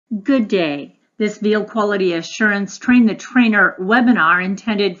Good day. This Veal Quality Assurance Train the Trainer webinar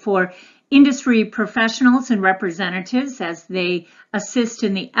intended for industry professionals and representatives as they assist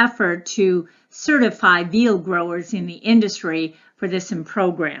in the effort to certify veal growers in the industry for this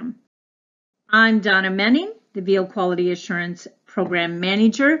program. I'm Donna Menning, the Veal Quality Assurance Program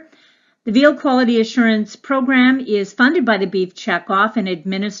Manager. The Veal Quality Assurance Program is funded by the Beef Checkoff and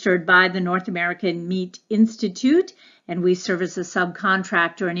administered by the North American Meat Institute, and we serve as a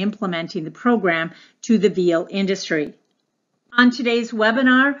subcontractor in implementing the program to the veal industry. On today's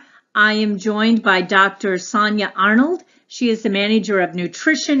webinar, I am joined by Dr. Sonia Arnold. She is the Manager of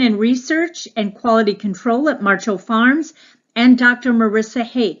Nutrition and Research and Quality Control at Marcho Farms, and Dr. Marissa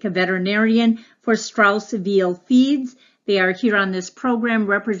Hake, a veterinarian for Strauss Veal Feeds. They are here on this program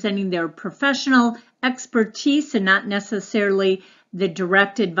representing their professional expertise and not necessarily the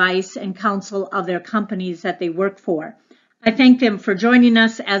direct advice and counsel of their companies that they work for. I thank them for joining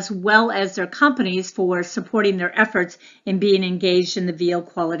us as well as their companies for supporting their efforts in being engaged in the Veal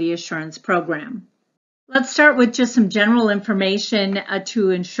Quality Assurance Program. Let's start with just some general information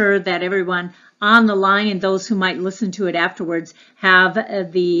to ensure that everyone on the line and those who might listen to it afterwards have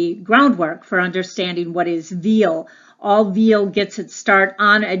the groundwork for understanding what is veal. All veal gets its start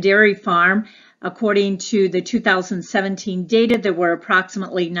on a dairy farm. According to the 2017 data, there were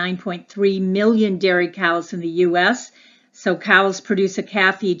approximately 9.3 million dairy cows in the U.S. So cows produce a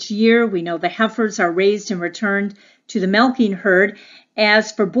calf each year. We know the heifers are raised and returned to the milking herd.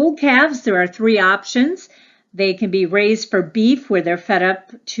 As for bull calves, there are three options. They can be raised for beef, where they're fed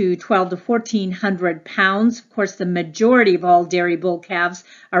up to 1,200 to 1,400 pounds. Of course, the majority of all dairy bull calves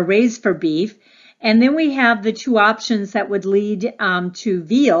are raised for beef. And then we have the two options that would lead to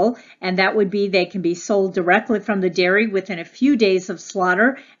veal, and that would be they can be sold directly from the dairy within a few days of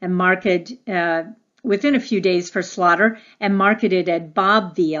slaughter and marketed within a few days for slaughter and marketed at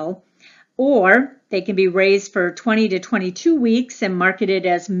Bob Veal, or they can be raised for 20 to 22 weeks and marketed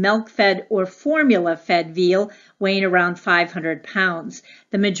as milk-fed or formula-fed veal, weighing around 500 pounds.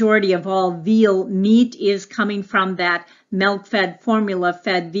 The majority of all veal meat is coming from that milk-fed,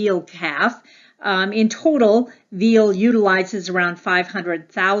 formula-fed veal calf. In total, veal utilizes around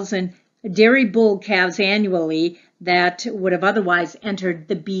 500,000 dairy bull calves annually that would have otherwise entered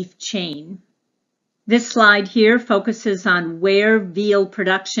the beef chain. This slide here focuses on where veal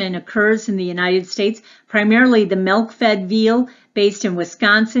production occurs in the United States, primarily the milk-fed veal based in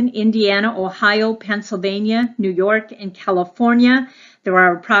Wisconsin, Indiana, Ohio, Pennsylvania, New York, and California. There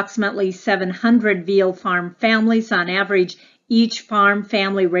are approximately 700 veal farm families. On average, each farm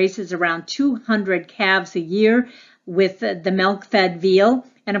family raises around 200 calves a year with the milk-fed veal.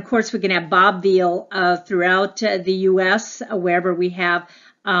 And of course, we can have Bob Veal throughout the U.S., wherever we have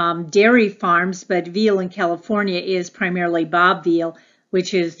dairy farms, but veal in California is primarily Bob Veal,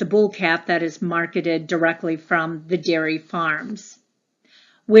 which is the bull calf that is marketed directly from the dairy farms.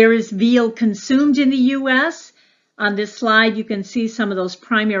 Where is veal consumed in the U.S.? On this slide, you can see some of those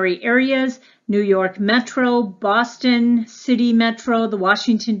primary areas: New York Metro, Boston City Metro, the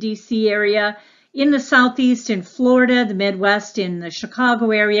Washington, D.C. area, in the Southeast in Florida, the Midwest in the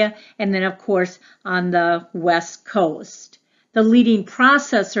Chicago area, and then, of course, on the West Coast. The leading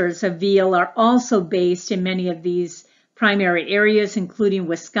processors of veal are also based in many of these primary areas, including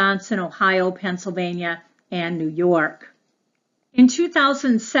Wisconsin, Ohio, Pennsylvania, and New York. In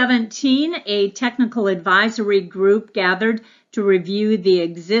 2017, a technical advisory group gathered to review the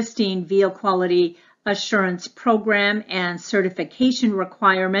existing Veal Quality Assurance Program and certification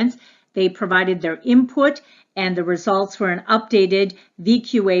requirements. They provided their input, and the results were an updated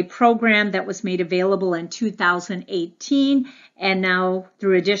VQA program that was made available in 2018. And now,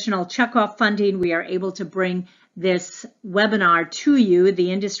 through additional checkoff funding, we are able to bring this webinar to you,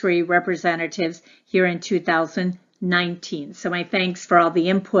 the industry representatives, here in 2019. So my thanks for all the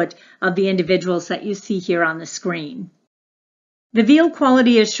input of the individuals that you see here on the screen. The Veal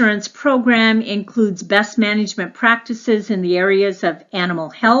Quality Assurance Program includes best management practices in the areas of animal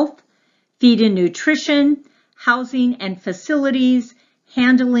health, feed and nutrition, housing and facilities,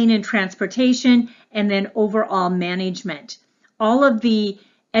 handling and transportation, and then overall management. All of the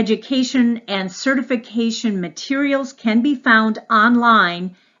education and certification materials can be found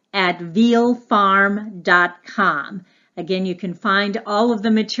online at vealfarm.com. Again, you can find all of the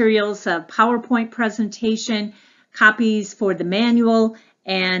materials, a PowerPoint presentation, copies for the manual,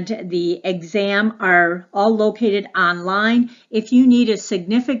 and the exam are all located online. If you need a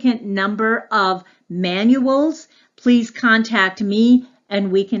significant number of manuals, please contact me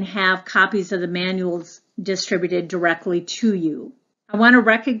and we can have copies of the manuals distributed directly to you. I want to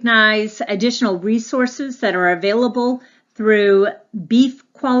recognize additional resources that are available through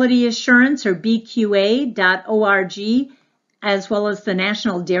Beef Quality Assurance, or bqa.org, as well as the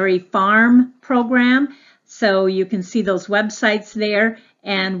National Dairy Farm Program. So you can see those websites there,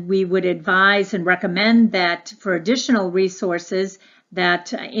 and we would advise and recommend that for additional resources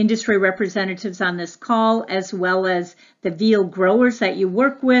that industry representatives on this call, as well as the veal growers that you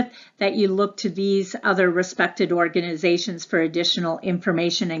work with, that you look to these other respected organizations for additional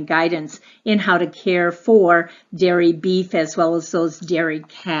information and guidance in how to care for dairy beef as well as those dairy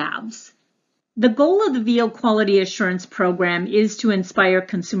calves. The goal of the Veal Quality Assurance Program is to inspire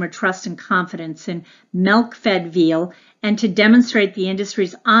consumer trust and confidence in milk-fed veal and to demonstrate the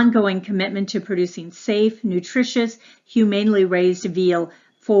industry's ongoing commitment to producing safe, nutritious, humanely raised veal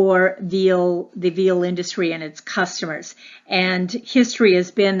for the veal industry and its customers. And history has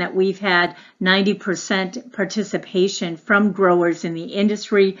been that we've had 90% participation from growers in the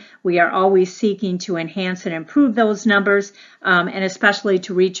industry. We are always seeking to enhance and improve those numbers, and especially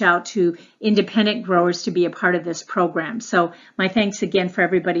to reach out to independent growers to be a part of this program. So my thanks again for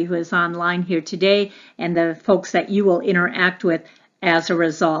everybody who is online here today and the folks that you will interact with as a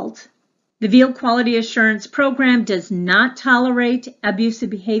result. The Veal Quality Assurance Program does not tolerate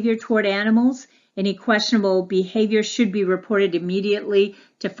abusive behavior toward animals. Any questionable behavior should be reported immediately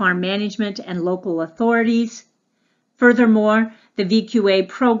to farm management and local authorities. Furthermore, the VQA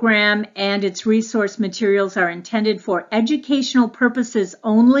program and its resource materials are intended for educational purposes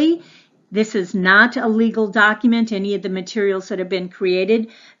only. This is not a legal document, any of the materials that have been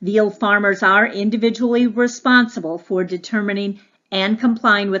created. Veal farmers are individually responsible for determining and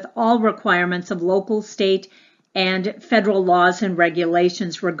complying with all requirements of local, state, and federal laws and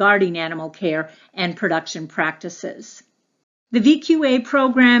regulations regarding animal care and production practices. The VQA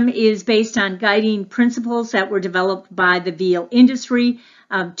program is based on guiding principles that were developed by the veal industry.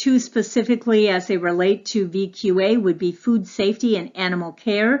 Two specifically as they relate to VQA would be food safety and animal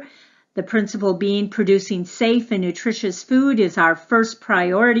care. The principle being producing safe and nutritious food is our first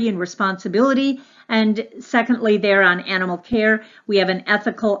priority and responsibility. And secondly, there on animal care, we have an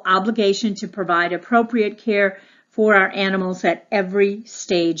ethical obligation to provide appropriate care for our animals at every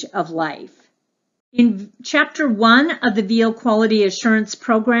stage of life. In Chapter 1 of the Veal Quality Assurance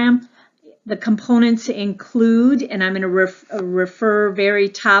Program, the components include, and I'm going to refer very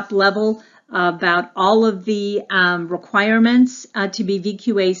top level about all of the requirements to be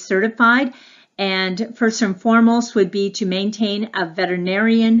VQA certified. And first and foremost would be to maintain a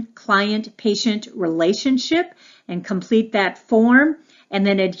veterinarian client-patient relationship and complete that form, and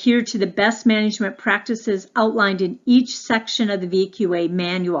then adhere to the best management practices outlined in each section of the VQA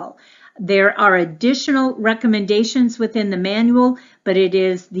manual. There are additional recommendations within the manual, but it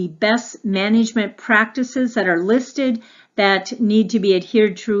is the best management practices that are listed that need to be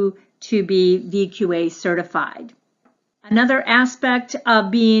adhered to be VQA certified. Another aspect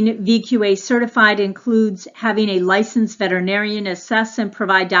of being VQA certified includes having a licensed veterinarian assess and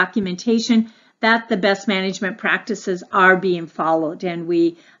provide documentation that the best management practices are being followed. And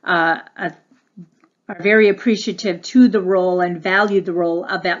we are very appreciative to the role and value the role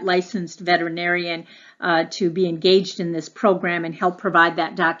of that licensed veterinarian to be engaged in this program and help provide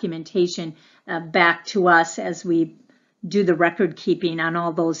that documentation back to us as we do the record keeping on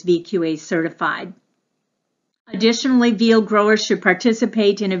all those VQA certified. Additionally, veal growers should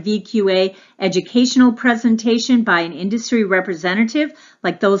participate in a VQA educational presentation by an industry representative,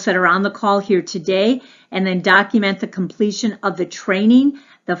 like those that are on the call here today, and then document the completion of the training.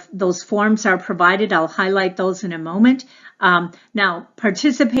 Those forms are provided. I'll highlight those in a moment. Now,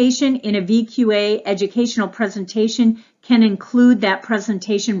 participation in a VQA educational presentation can include that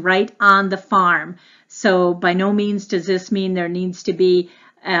presentation right on the farm. So by no means does this mean there needs to be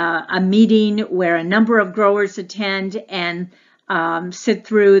a meeting where a number of growers attend and sit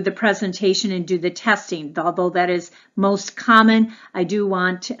through the presentation and do the testing. Although that is most common, I do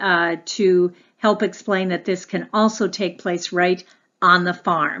want to help explain that this can also take place right on the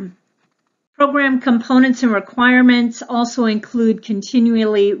farm. Program components and requirements also include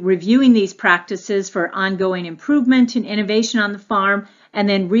continually reviewing these practices for ongoing improvement and innovation on the farm, and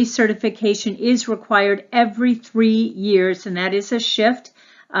then recertification is required every 3 years, and that is a shift.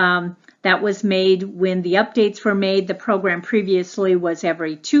 That was made when the updates were made. The program previously was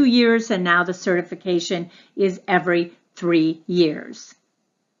every 2 years, and now the certification is every 3 years.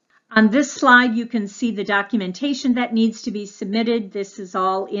 On this slide, you can see the documentation that needs to be submitted. This is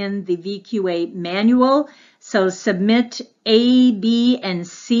all in the VQA manual. So submit A, B, and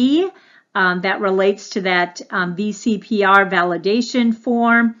C. That relates to that VCPR validation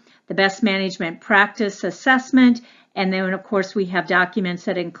form, the best management practice assessment, and then, of course, we have documents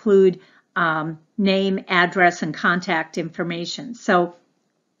that include name, address, and contact information. So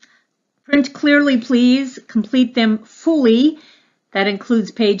print clearly, please. Complete them fully. That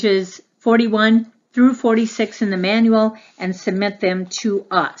includes pages 41 through 46 in the manual, and submit them to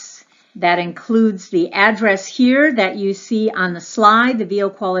us. That includes the address here that you see on the slide, the Veal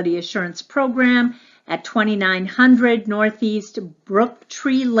Quality Assurance Program at 2900 Northeast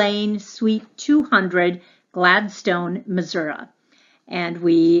Brooktree Lane, Suite 200, Gladstone, Missouri. And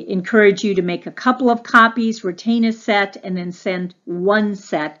we encourage you to make a couple of copies, retain a set, and then send one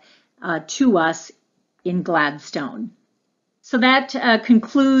set to us in Gladstone. So that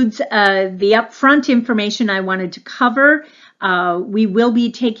concludes the upfront information I wanted to cover. We will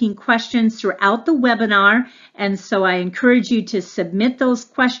be taking questions throughout the webinar, and so I encourage you to submit those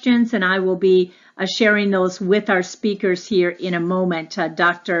questions, and I will be sharing those with our speakers here in a moment,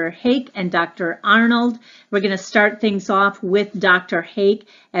 Dr. Hake and Dr. Arnold. We're going to start things off with Dr. Hake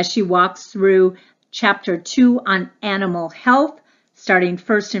as she walks through Chapter 2 on animal health, starting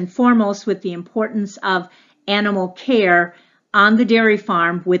first and foremost with the importance of animal care on the dairy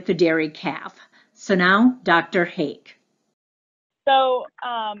farm with the dairy calf. So now, Dr. Hake. So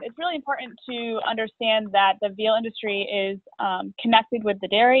it's really important to understand that the veal industry is connected with the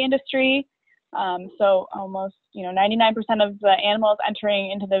dairy industry. So almost 99% of the animals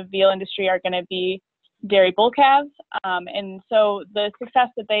entering into the veal industry are going to be dairy bull calves. And so the success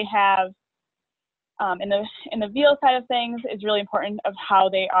that they have in the veal side of things is really important of how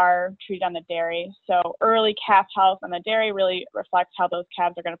they are treated on the dairy. So early calf health on the dairy really reflects how those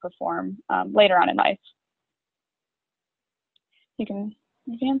calves are going to perform later on in life. You can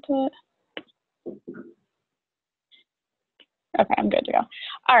advance it. Okay, I'm good to go.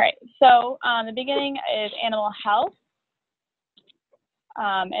 All right, so the beginning is animal health.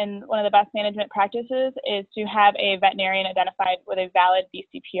 And one of the best management practices is to have a veterinarian identified with a valid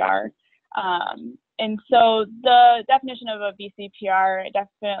BCPR. And so the definition of a BCPR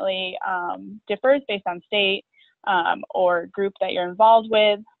definitely differs based on state or group that you're involved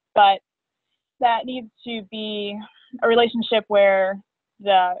with, but that needs to be a relationship where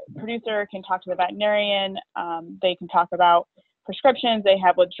the producer can talk to the veterinarian, they can talk about prescriptions, they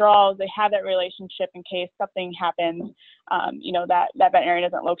have withdrawals, they have that relationship in case something happens, that veterinarian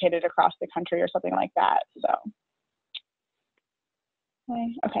isn't located across the country or something like that. So.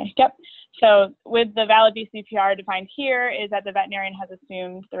 Okay, yep. So with the valid BCPR defined here is that the veterinarian has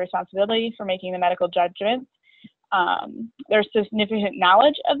assumed the responsibility for making the medical judgments. There's significant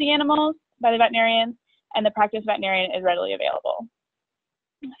knowledge of the animals by the veterinarian, and the practice veterinarian is readily available.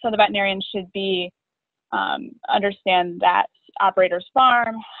 So the veterinarian should be understand that operator's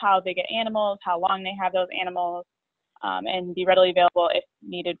farm, how they get animals, how long they have those animals, and be readily available if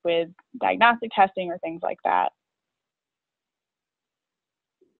needed with diagnostic testing or things like that.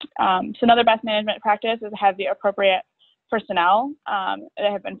 So another best management practice is to have the appropriate personnel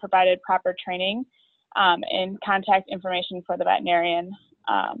that have been provided proper training and contact information for the veterinarian.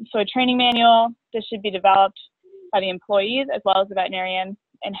 So a training manual, this should be developed by the employees as well as the veterinarian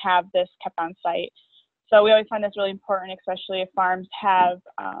and have this kept on site. So we always find this really important, especially if farms have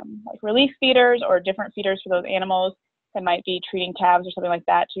like relief feeders or different feeders for those animals that might be treating calves or something like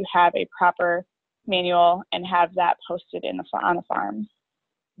that, to have a proper manual and have that posted on the farm.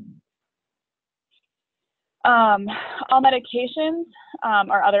 All medications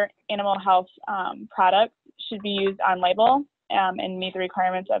or other animal health products should be used on label and meet the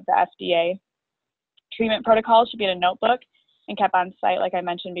requirements of the FDA. Treatment protocols should be in a notebook and kept on site, like I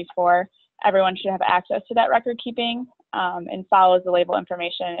mentioned before. Everyone should have access to that record keeping and follows the label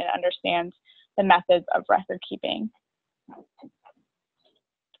information and understands the methods of record keeping.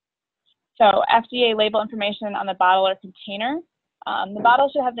 So FDA label information on the bottle or container. The bottle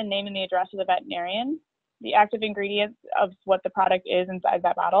should have the name and the address of the veterinarian, the active ingredients of what the product is inside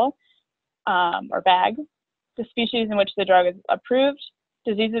that bottle or bag, the species in which the drug is approved,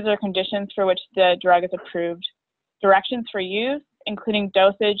 diseases or conditions for which the drug is approved, directions for use, including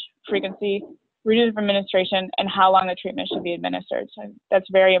dosage, frequency, route of administration, and how long the treatment should be administered. So that's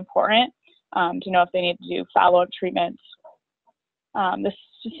very important to know if they need to do follow-up treatments. The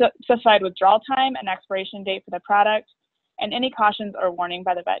specified withdrawal time and expiration date for the product, and any cautions or warning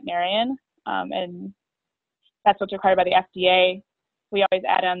by the veterinarian. And that's what's required by the FDA. We always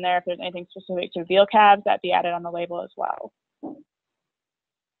add on there if there's anything specific to veal calves, that be added on the label as well.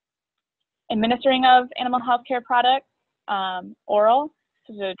 Administering of animal health care products, oral,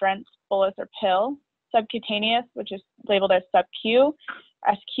 such as a drench, bolus, or pill. Subcutaneous, which is labeled as sub-Q.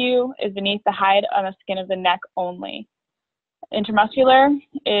 SQ is beneath the hide on the skin of the neck only. Intramuscular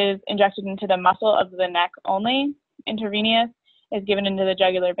is injected into the muscle of the neck only. Intravenous is given into the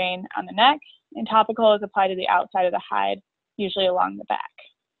jugular vein on the neck, and topical is applied to the outside of the hide, usually along the back.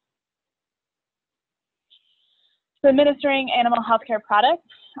 So administering animal healthcare products,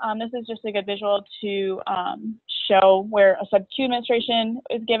 this is just a good visual to show where a sub-Q administration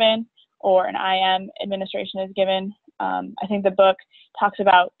is given or an IM administration is given. I think the book talks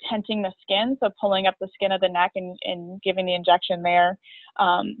about tenting the skin, so pulling up the skin of the neck and giving the injection there.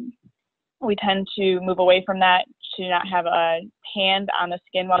 We tend to move away from that to not have a hand on the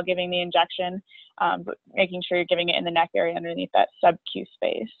skin while giving the injection, but making sure you're giving it in the neck area underneath that sub-Q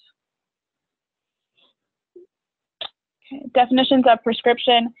space. Okay. Definitions of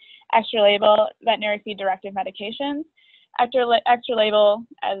prescription, extra label, veterinary feed directive medications. Extra label,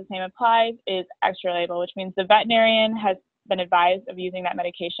 as its name implies, is extra label, which means the veterinarian has been advised of using that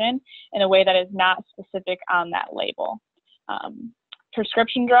medication in a way that is not specific on that label.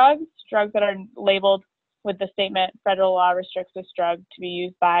 Prescription drugs, drugs that are labeled with the statement, federal law restricts this drug to be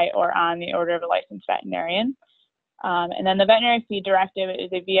used by or on the order of a licensed veterinarian. And then the veterinary feed directive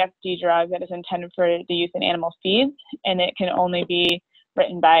is a VFD drug that is intended for the use in animal feeds, and it can only be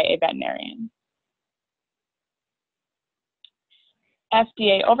written by a veterinarian.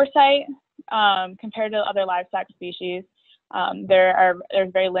 FDA oversight, compared to other livestock species,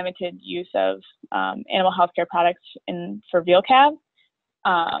 there's very limited use of animal healthcare products for veal calves.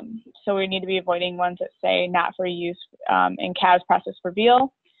 So we need to be avoiding ones that say not for use in calves processed for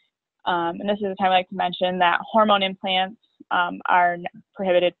veal. And this is the time I like to mention that hormone implants are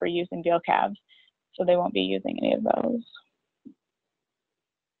prohibited for use in veal calves, so they won't be using any of those.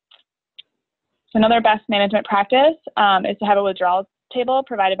 So another best management practice is to have a withdrawal table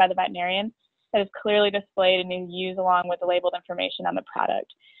provided by the veterinarian that is clearly displayed and is used along with the labeled information on the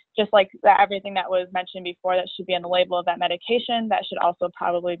product. Just like everything that was mentioned before that should be on the label of that medication, that should also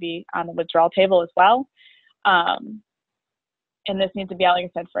probably be on the withdrawal table as well. And this needs to be out, like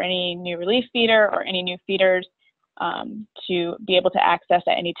I said, for any new relief feeder or any new feeders to be able to access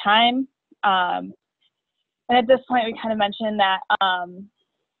at any time. And at this point, we kind of mentioned that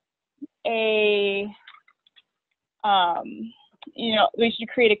we should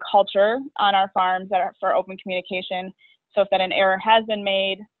create a culture on our farms that are for open communication. So if that an error has been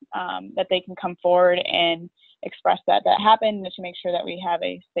made, that they can come forward and express that happened, and to make sure that we have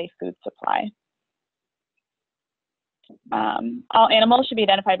a safe food supply. All animals should be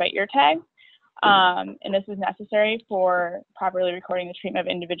identified by ear tag, and this is necessary for properly recording the treatment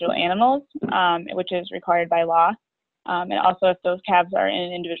of individual animals, which is required by law. And also, if those calves are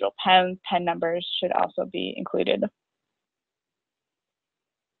in individual pens, pen numbers should also be included.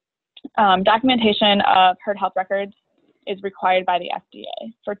 Documentation of herd health records is required by the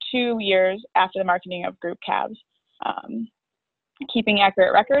FDA for 2 years after the marketing of group calves. Keeping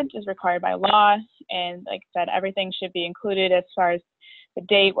accurate records is required by law, and like I said, everything should be included as far as the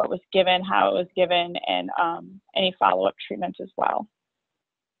date, what was given, how it was given, and any follow-up treatments as well.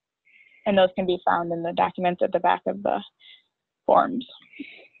 And those can be found in the documents at the back of the forms.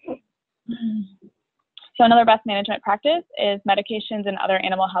 So another best management practice is medications and other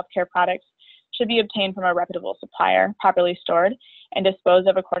animal healthcare products should be obtained from a reputable supplier, properly stored, and disposed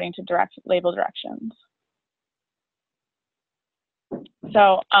of according to label directions.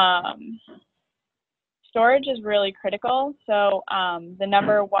 So storage is really critical. So the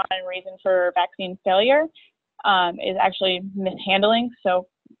number one reason for vaccine failure is actually mishandling. So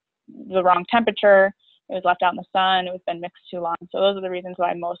the wrong temperature, it was left out in the sun, it was been mixed too long. So those are the reasons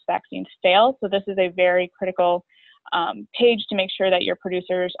why most vaccines fail. So this is a very critical page to make sure that your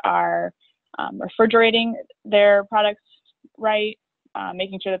producers are refrigerating their products right,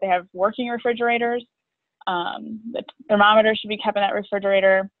 making sure that they have working refrigerators. The thermometer should be kept in that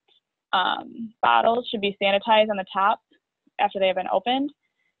refrigerator. Bottles should be sanitized on the top after they have been opened.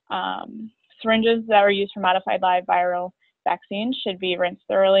 Syringes that are used for modified live viral vaccines should be rinsed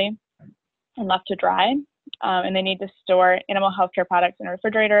thoroughly and left to dry. And they need to store animal healthcare products in a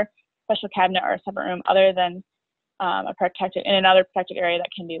refrigerator, special cabinet, or a separate room other than in another protected area that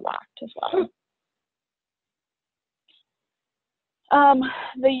can be locked as well.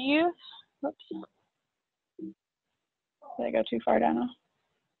 The use, whoops, did I go too far down?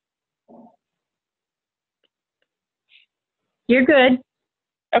 You're good.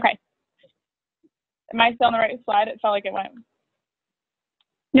 Okay. Am I still on the right slide? It felt like it went.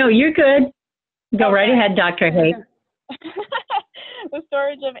 No, you're good. Go right ahead, Dr. Haig. The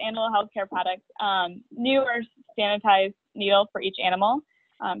storage of animal healthcare products. New or sanitized needle for each animal.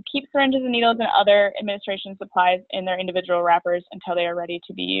 Keep syringes and needles and other administration supplies in their individual wrappers until they are ready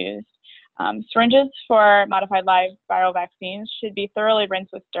to be used. Syringes for modified live viral vaccines should be thoroughly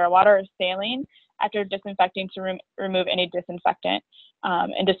rinsed with sterile water or saline after disinfecting to remove any disinfectant.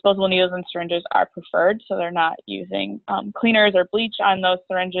 And disposable needles and syringes are preferred, so they're not using cleaners or bleach on those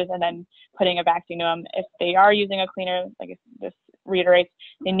syringes and then putting a vaccine to them. If they are using a cleaner, like this reiterates,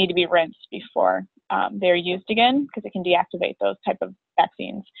 they need to be rinsed before they're used again, because it can deactivate those type of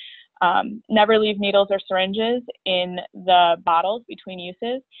vaccines. Never leave needles or syringes in the bottles between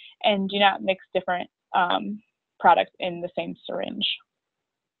uses, and do not mix different products in the same syringe.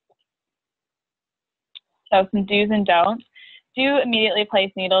 So some do's and don'ts. Do immediately place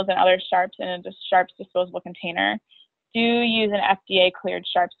needles and other sharps in a sharps disposable container. Do use an FDA cleared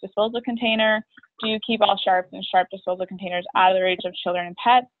sharps disposal container. Do keep all sharps and sharp disposal containers out of the reach of children and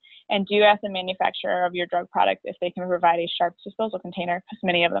pets. And do ask the manufacturer of your drug product if they can provide a sharps disposal container, because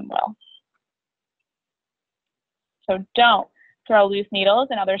many of them will. So don't throw loose needles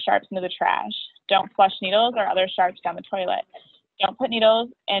and other sharps into the trash. Don't flush needles or other sharps down the toilet. Don't put needles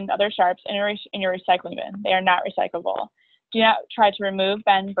and other sharps in your recycling bin. They are not recyclable. Do not try to remove,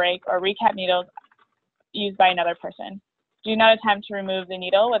 bend, break, or recap needles used by another person. Do not attempt to remove the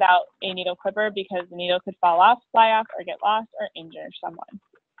needle without a needle clipper, because the needle could fall off, fly off, or get lost or injure someone.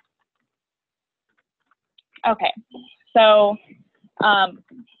 Okay, so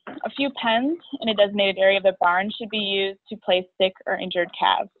a few pens in a designated area of the barn should be used to place sick or injured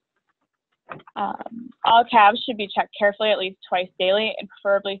calves. All calves should be checked carefully at least twice daily, and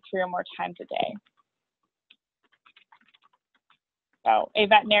preferably 3 or more times a day. So a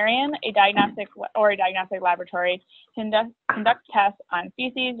veterinarian, a diagnostic laboratory conducts tests on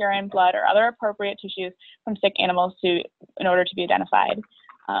feces, urine, blood, or other appropriate tissues from sick animals in order to be identified.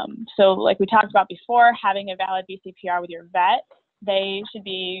 So like we talked about before, having a valid BCPR with your vet, they should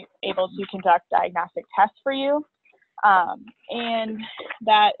be able to conduct diagnostic tests for you. And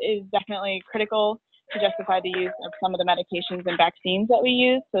that is definitely critical to justify the use of some of the medications and vaccines that we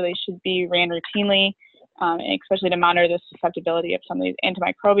use. So they should be ran routinely, especially to monitor the susceptibility of some of these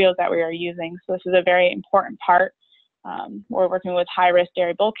antimicrobials that we are using. So this is a very important part. We're working with high-risk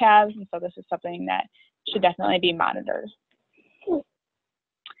dairy bull calves, and so this is something that should definitely be monitored.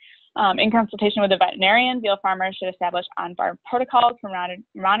 In consultation with a veterinarian, veal farmers should establish on-farm protocols for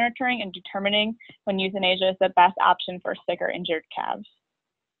monitoring and determining when euthanasia is the best option for sick or injured calves.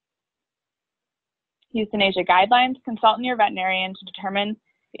 Euthanasia guidelines. Consult with your veterinarian to determine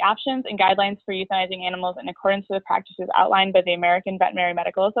the options and guidelines for euthanizing animals in accordance with the practices outlined by the American Veterinary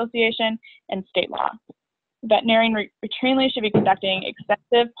Medical Association and state law. Veterinarian routinely should be conducting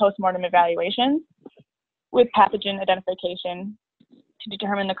extensive postmortem evaluations with pathogen identification to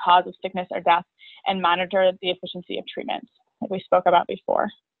determine the cause of sickness or death and monitor the efficiency of treatments, like we spoke about before.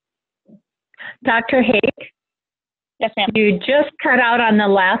 Dr. Haig? Yes, ma'am. You just cut out on the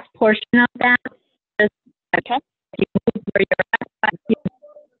last portion of that. Okay.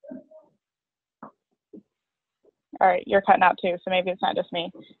 All right, you're cutting out too, so maybe it's not just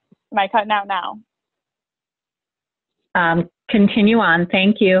me. Am I cutting out now? Continue on,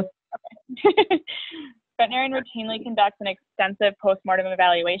 thank you. Okay. Veterinarian routinely conducts an extensive postmortem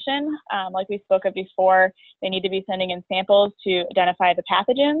evaluation. Like we spoke of before, they need to be sending in samples to identify the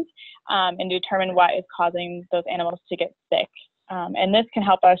pathogens and determine what is causing those animals to get sick. And this can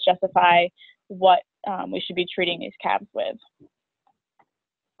help us justify what we should be treating these calves with.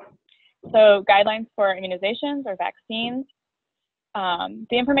 So guidelines for immunizations or vaccines.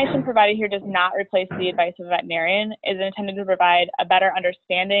 The information provided here does not replace the advice of a veterinarian. It is intended to provide a better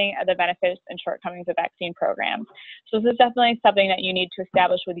understanding of the benefits and shortcomings of vaccine programs. So this is definitely something that you need to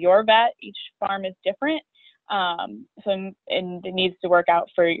establish with your vet. Each farm is different, and it needs to work out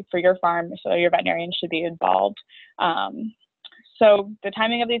for your farm, so your veterinarian should be involved. So the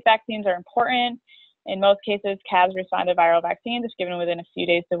timing of these vaccines are important. In most cases, calves respond to viral vaccines if given within a few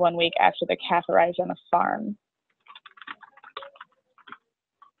days to 1 week after the calf arrives on the farm.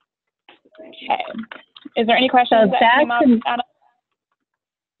 Okay. Is there any questions that came up?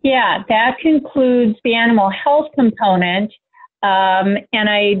 Yeah, that concludes the animal health component. And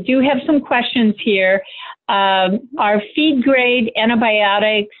I do have some questions here. Are feed grade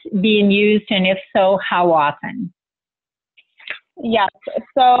antibiotics being used, and if so, how often? Yes,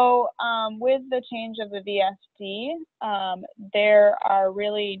 so with the change of the VSD, there are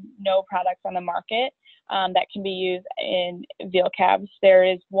really no products on the market that can be used in veal calves. There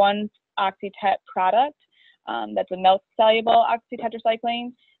is one Oxytet product that's a milk-soluble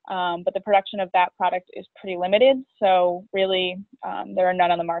oxytetracycline, but the production of that product is pretty limited, so really there are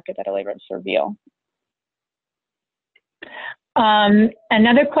none on the market that are labeled for veal.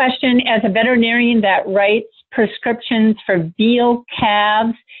 Another question, as a veterinarian that writes prescriptions for veal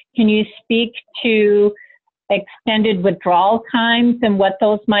calves, can you speak to extended withdrawal times and what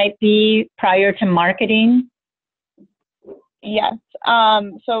those might be prior to marketing? Yes.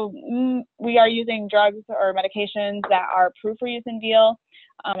 So we are using drugs or medications that are approved for use in veal.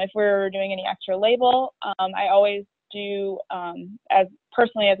 If we're doing any extra label, I always do, as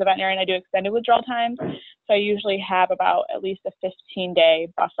a veterinarian, I do extended withdrawal times. So I usually have about at least a 15-day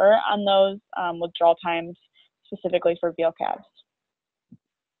buffer on those withdrawal times, specifically for veal calves.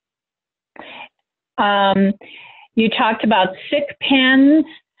 You talked about sick pens.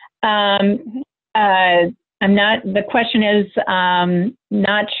 The question is,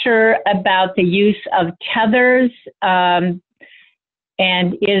 not sure about the use of tethers, and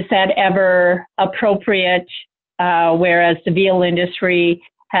is that ever appropriate, whereas the veal industry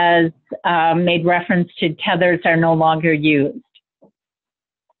has made reference to tethers are no longer used?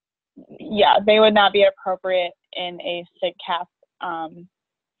 Yeah, they would not be appropriate in a sick calf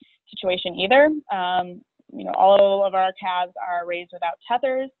situation either. All of our calves are raised without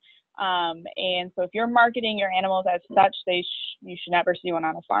tethers. And so if you're marketing your animals as such, you should never see one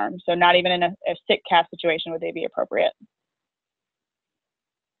on a farm. So not even in a sick calf situation would they be appropriate.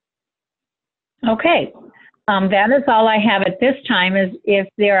 Okay. That is all I have at this time. Is if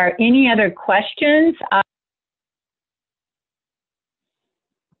there are any other questions,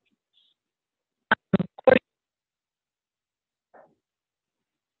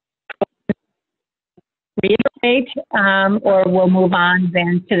 reiterate, or we'll move on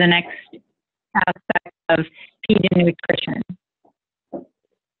then to the next aspect of feed and nutrition.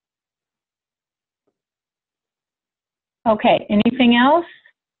 Okay, anything else?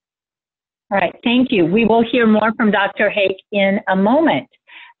 All right, thank you. We will hear more from Dr. Hake in a moment.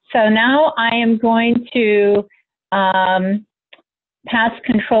 So now I am going to pass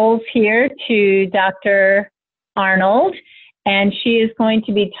controls here to Dr. Arnold, and she is going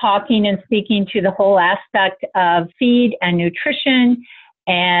to be talking and speaking to the whole aspect of feed and nutrition.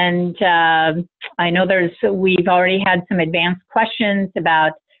 And I know we've already had some advanced questions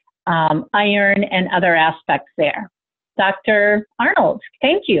about iron and other aspects there. Dr. Arnold,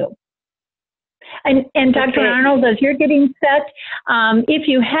 thank you. And Dr. Arnold, as you're getting set, if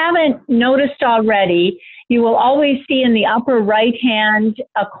you haven't noticed already, you will always see in the upper right-hand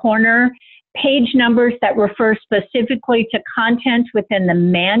corner page numbers that refer specifically to content within the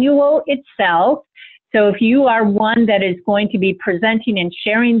manual itself. So if you are one that is going to be presenting and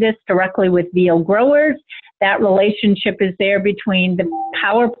sharing this directly with veal growers, that relationship is there between the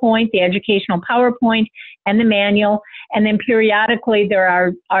PowerPoint, the educational PowerPoint, and the manual. And then periodically there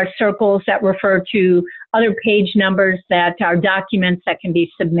are circles that refer to other page numbers that are documents that can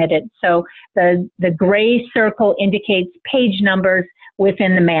be submitted. So the gray circle indicates page numbers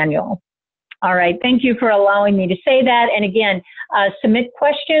within the manual. All right, thank you for allowing me to say that. And again, submit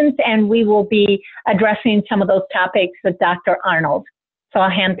questions and we will be addressing some of those topics with Dr. Arnold. So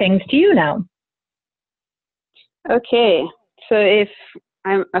I'll hand things to you now. Okay, so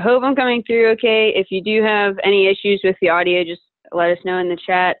I hope I'm coming through okay. If you do have any issues with the audio, just let us know in the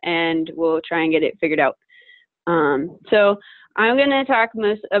chat and we'll try and get it figured out. So I'm going to talk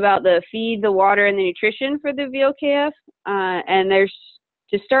most about the feed, the water, and the nutrition for the veal calf. And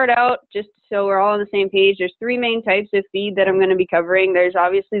to start out, just so we're all on the same page, there's three main types of feed that I'm going to be covering. There's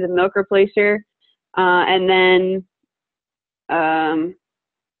obviously the milk replacer, and then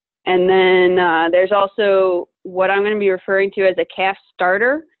there's also what I'm going to be referring to as a calf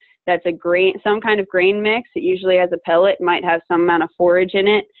starter. That's some kind of grain mix. It usually has a pellet, might have some amount of forage in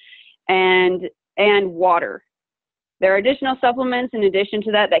it, and water. There are additional supplements in addition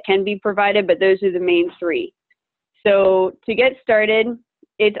to that can be provided, but those are the main three. So to get started,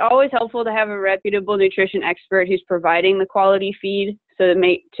 it's always helpful to have a reputable nutrition expert who's providing the quality feed, so to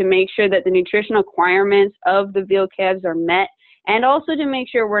make sure that the nutritional requirements of the veal calves are met, and also to make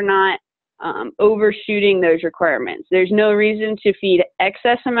sure we're not overshooting those requirements. There's no reason to feed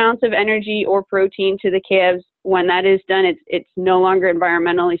excess amounts of energy or protein to the calves. When that is done, it's no longer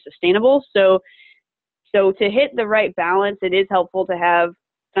environmentally sustainable. So to hit the right balance, it is helpful to have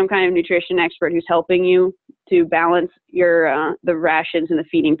some kind of nutrition expert who's helping you to balance your the rations and the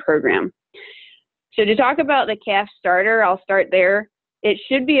feeding program. So to talk about the calf starter, I'll start there. It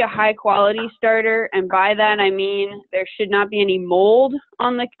should be a high quality starter, and by that I mean there should not be any mold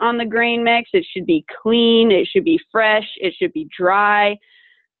on the grain mix. It should be clean, it should be fresh, it should be dry.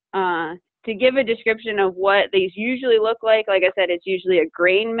 To give a description of what these usually look like I said, it's usually a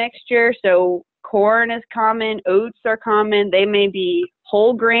grain mixture. So corn is common, oats are common. They may be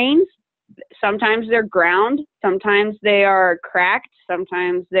whole grains. Sometimes they're ground, sometimes they are cracked,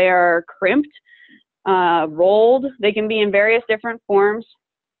 sometimes they are crimped, rolled. They can be in various different forms.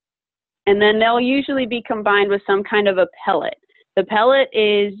 and then they'll usually be combined with some kind of a pellet. The pellet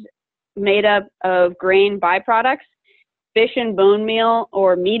is made up of grain byproducts. Fish and bone meal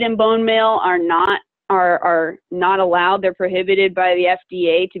or meat and bone meal are not allowed. They're prohibited by the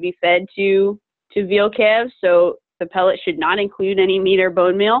FDA to be fed to veal calves. So the pellet should not include any meat or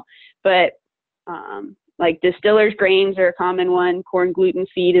bone meal. But like distillers grains are a common one. Corn gluten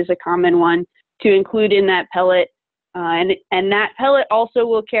feed is a common one to include in that pellet. And that pellet also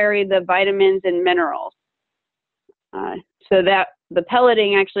will carry the vitamins and minerals. So that the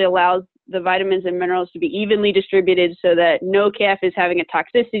pelleting actually allows the vitamins and minerals to be evenly distributed so that no calf is having a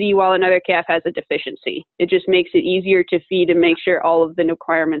toxicity while another calf has a deficiency. It just makes it easier to feed and make sure all of the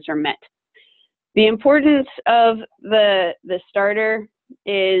requirements are met. The importance of the starter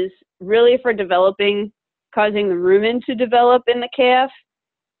is really for causing the rumen to develop in the calf.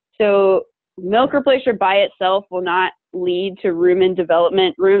 So milk replacer by itself will not lead to rumen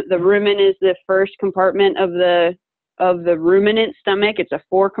development. The rumen is the first compartment of the ruminant stomach. It's a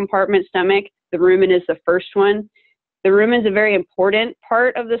 4-compartment stomach. The rumen is the first one. The rumen is a very important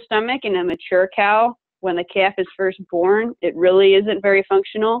part of the stomach in a mature cow. When the calf is first born, it really isn't very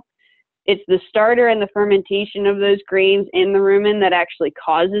functional. It's the starter and the fermentation of those grains in the rumen that actually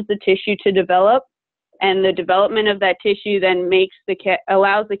causes the tissue to develop. And the development of that tissue then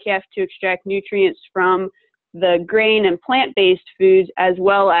allows the calf to extract nutrients from the grain and plant-based foods as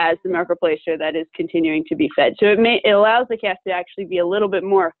well as the milk replacer that is continuing to be fed. So it allows the calf to actually be a little bit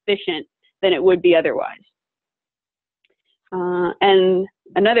more efficient than it would be otherwise. And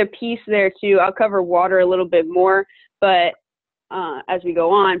another piece there too, I'll cover water a little bit more, but as we go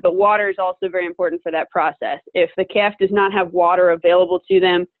on, but water is also very important for that process. If the calf does not have water available to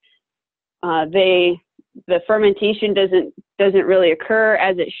them, the fermentation doesn't really occur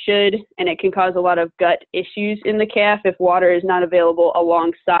as it should, and it can cause a lot of gut issues in the calf if water is not available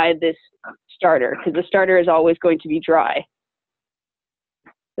alongside this starter, because the starter is always going to be dry.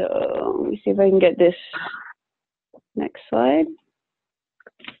 So let me see if I can get this next slide.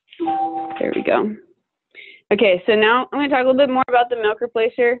 There we go. Okay, so now I'm going to talk a little bit more about the milk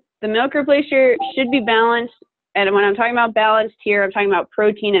replacer. The milk replacer should be balanced, and when I'm talking about balanced here, I'm talking about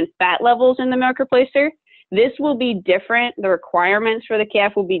protein and fat levels in the milk replacer. This will be different. The requirements for the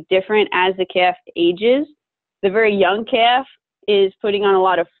calf will be different as the calf ages. The very young calf is putting on a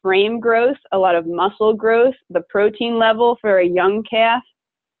lot of frame growth, a lot of muscle growth. The protein level for a young calf,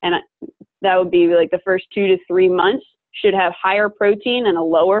 and that would be like the first 2 to 3 months, should have higher protein and a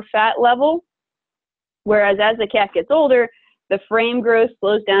lower fat level. Whereas as the calf gets older, the frame growth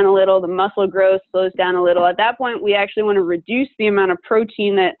slows down a little, the muscle growth slows down a little. At that point, we actually want to reduce the amount of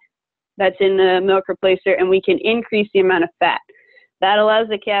protein that's in the milk replacer, and we can increase the amount of fat. That allows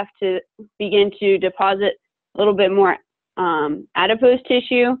the calf to begin to deposit a little bit more adipose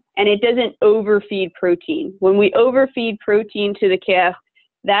tissue, and it doesn't overfeed protein. When we overfeed protein to the calf,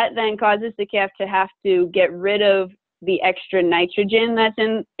 that then causes the calf to have to get rid of the extra nitrogen that's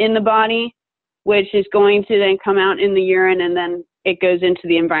in the body, which is going to then come out in the urine, and then it goes into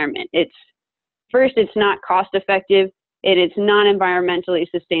the environment. It's not cost effective, and it's not environmentally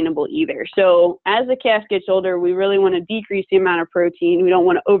sustainable either. So as the calf gets older, we really want to decrease the amount of protein. We don't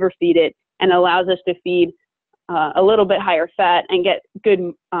want to overfeed it, and allows us to feed a little bit higher fat and get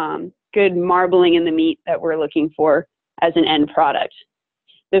good marbling in the meat that we're looking for as an end product.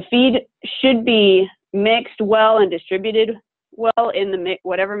 The feed should be mixed well and distributed well in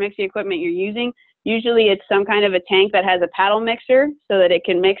whatever mixing equipment you're using. Usually it's some kind of a tank that has a paddle mixer so that it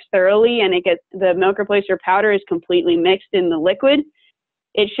can mix thoroughly, and the milk replacer powder is completely mixed in the liquid.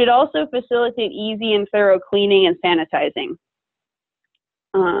 It should also facilitate easy and thorough cleaning and sanitizing.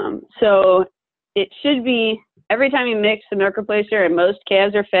 So it should be, every time you mix the milk replacer, and most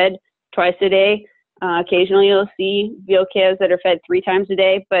calves are fed twice a day. Occasionally you'll see veal calves that are fed 3 times a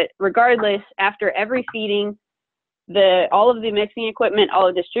day, but regardless, after every feeding, all of the mixing equipment, all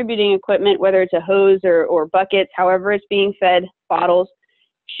the distributing equipment, whether it's a hose or buckets, however it's being fed, bottles,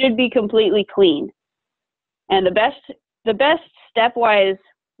 should be completely clean. And the best stepwise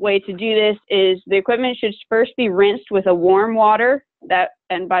way to do this is the equipment should first be rinsed with a warm water.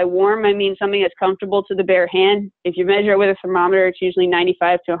 And by warm, I mean something that's comfortable to the bare hand. If you measure it with a thermometer, it's usually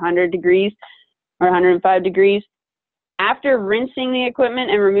 95 to 100 degrees or 105 degrees. After rinsing the equipment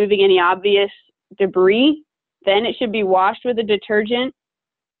and removing any obvious debris, then it should be washed with a detergent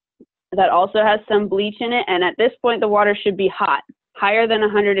that also has some bleach in it. And at this point, the water should be hot, higher than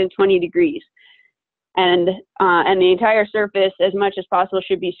 120 degrees. And the entire surface, as much as possible,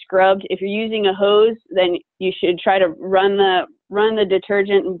 should be scrubbed. If you're using a hose, then you should try to run the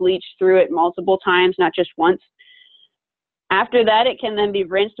detergent and bleach through it multiple times, not just once. After that, it can then be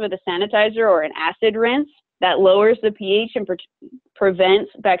rinsed with a sanitizer or an acid rinse that lowers the pH and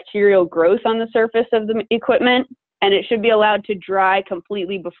prevents bacterial growth on the surface of the equipment, and it should be allowed to dry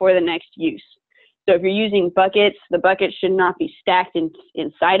completely before the next use. So if you're using buckets, the buckets should not be stacked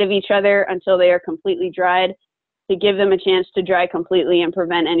inside of each other until they are completely dried, to give them a chance to dry completely and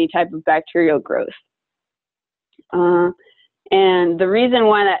prevent any type of bacterial growth. And the reason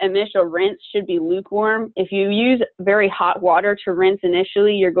why that initial rinse should be lukewarm, if you use very hot water to rinse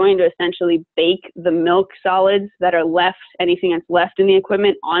initially, you're going to essentially bake the milk solids that are left, anything that's left in the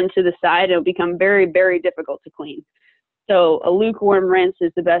equipment, onto the side. It'll become very, very difficult to clean. So a lukewarm rinse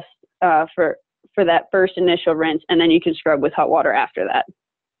is the best for that first initial rinse, and then you can scrub with hot water after that.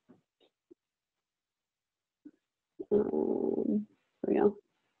 There we go.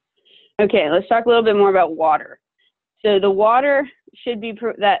 Okay, let's talk a little bit more about water. So the water should be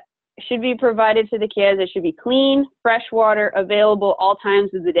provided to the calves. It should be clean, fresh water, available all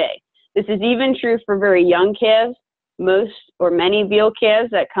times of the day. This is even true for very young calves. Most or many veal calves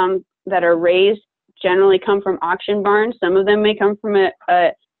that are raised generally come from auction barns. Some of them may come from an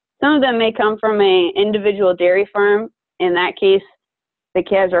individual dairy farm. In that case, the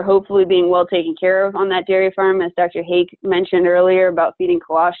calves are hopefully being well taken care of on that dairy farm, as Dr. Hake mentioned earlier about feeding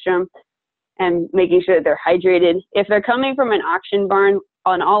colostrum and making sure that they're hydrated. If they're coming from an auction barn,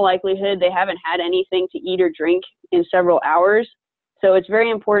 in all likelihood, they haven't had anything to eat or drink in several hours. So it's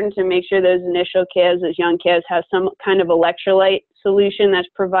very important to make sure those initial calves, those young calves, have some kind of electrolyte solution that's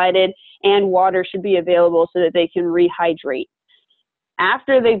provided, and water should be available so that they can rehydrate.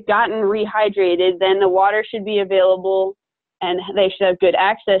 After they've gotten rehydrated, then the water should be available and they should have good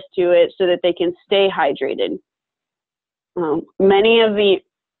access to it so that they can stay hydrated. Many of the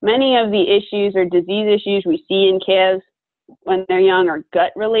issues or disease issues we see in calves when they're young are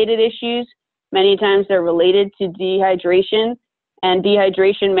gut-related issues. Many times they're related to dehydration, and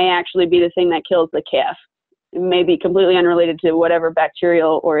dehydration may actually be the thing that kills the calf. It may be completely unrelated to whatever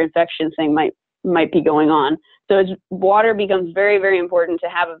bacterial or infection thing might be going on. So water becomes very, very important to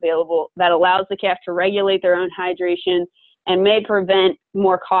have available that allows the calf to regulate their own hydration and may prevent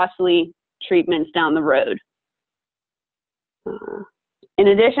more costly treatments down the road. In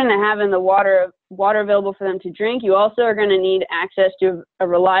addition to having the water available for them to drink, you also are going to need access to a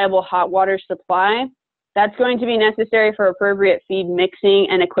reliable hot water supply. That's going to be necessary for appropriate feed mixing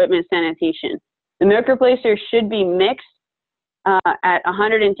and equipment sanitation. The milk replacer should be mixed at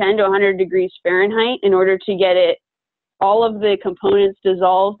 110 to 100 degrees Fahrenheit in order to get all of the components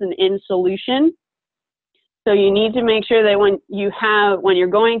dissolved and in solution. So you need to make sure that when you're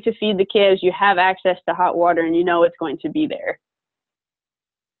going to feed the calves, you have access to hot water and you know it's going to be there.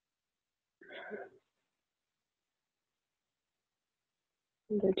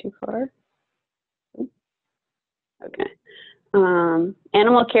 Go too far. Okay.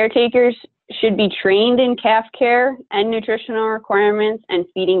 Animal caretakers should be trained in calf care and nutritional requirements and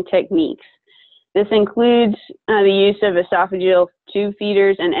feeding techniques. This includes the use of esophageal tube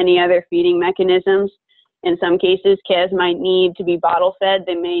feeders and any other feeding mechanisms. In some cases, calves might need to be bottle fed.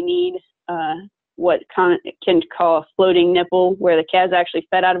 They may need what can call a floating nipple, where the calves actually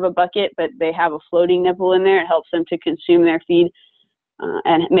fed out of a bucket, but they have a floating nipple in there. It helps them to consume their feed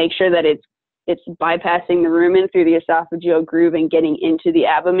and make sure that it's bypassing the rumen through the esophageal groove and getting into the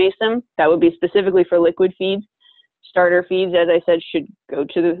abomasum. That would be specifically for liquid feeds. Starter feeds, as I said, should go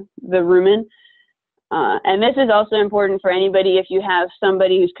to the rumen. And this is also important for anybody if you have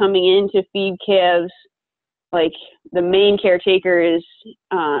somebody who's coming in to feed calves, like the main caretaker is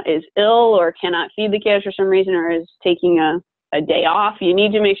ill or cannot feed the calves for some reason or is taking a day off. You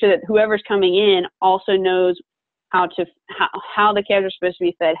need to make sure that whoever's coming in also knows how the calves are supposed to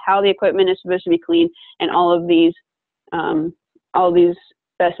be fed, how the equipment is supposed to be cleaned, and all of these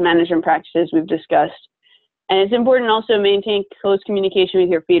best management practices we've discussed. And it's important also to maintain close communication with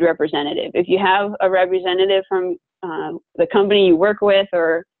your feed representative. If you have a representative from the company you work with,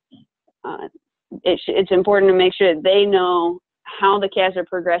 or it's important to make sure that they know how the calves are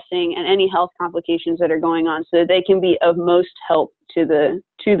progressing and any health complications that are going on, so that they can be of most help to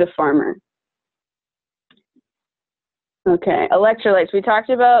the farmer. Okay, electrolytes. We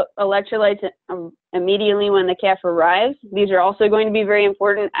talked about electrolytes immediately when the calf arrives. These are also going to be very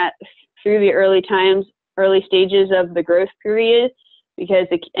important through the early stages of the growth period, because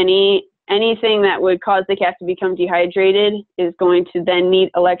anything that would cause the calf to become dehydrated is going to then need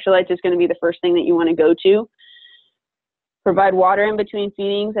electrolytes. Is going to be the first thing that you want to go to. Provide water in between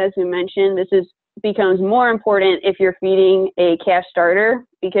feedings, as we mentioned. This is becomes more important if you're feeding a calf starter,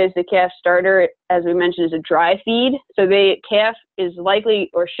 because the calf starter, as we mentioned, is a dry feed. So the calf is likely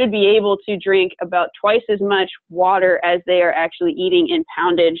or should be able to drink about twice as much water as they are actually eating in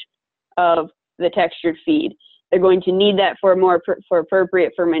poundage of the textured feed. They're going to need that for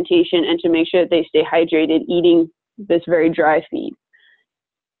appropriate fermentation and to make sure that they stay hydrated eating this very dry feed.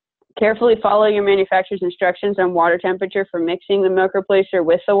 Carefully follow your manufacturer's instructions on water temperature for mixing the milk replacer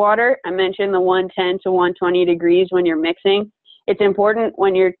with the water. I mentioned the 110 to 120 degrees when you're mixing. It's important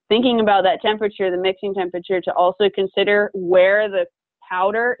when you're thinking about that temperature, the mixing temperature, to also consider where the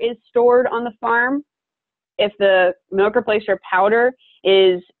powder is stored on the farm. If the milk replacer powder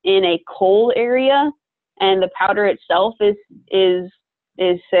is in a cold area and the powder itself is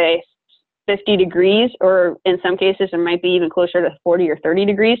say 50 degrees, or in some cases it might be even closer to 40 or 30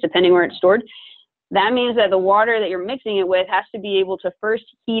 degrees, depending where it's stored, that means that the water that you're mixing it with has to be able to first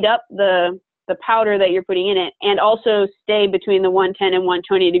heat up the powder that you're putting in it, and also stay between the 110 and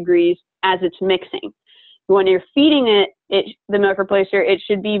 120 degrees as it's mixing. When you're feeding it the milk replacer, it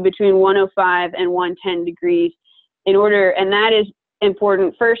should be between 105 and 110 degrees and that is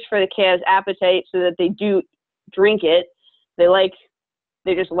important first for the calves' appetite so that they do drink it.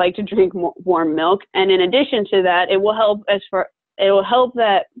 They just like to drink warm milk, and in addition to that, it will help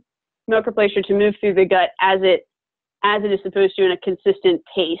that milk replacer to move through the gut as it is supposed to in a consistent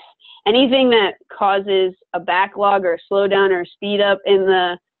pace. Anything that causes a backlog or a slowdown or a speed up in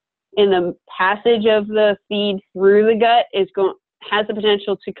the passage of the feed through the gut has the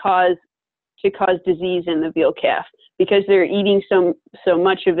potential to cause disease in the veal calf, because they're eating so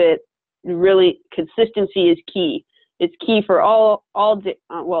much of it. Really, consistency is key. It's key for all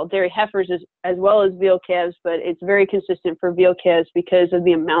dairy heifers as well as veal calves, but it's very consistent for veal calves because of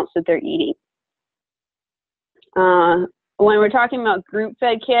the amounts that they're eating. When we're talking about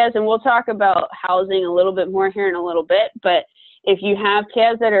group-fed calves, and we'll talk about housing a little bit more here in a little bit, but if you have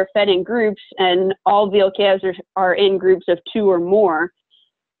calves that are fed in groups, and all veal calves are in groups of 2 or more,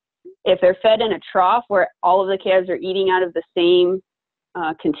 if they're fed in a trough where all of the calves are eating out of the same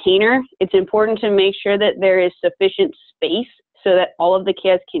container, it's important to make sure that there is sufficient space so that all of the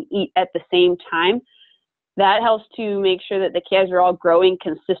calves can eat at the same time. That helps to make sure that the calves are all growing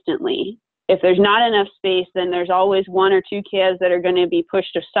consistently. If there's not enough space, then there's always 1 or 2 calves that are going to be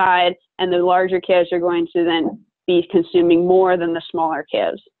pushed aside, and the larger calves are going to then be consuming more than the smaller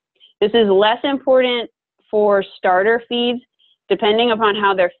calves. This is less important for starter feeds, depending upon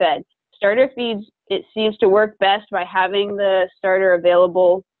how they're fed. Starter feeds, it seems to work best by having the starter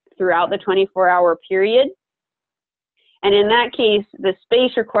available throughout the 24-hour period. And in that case, the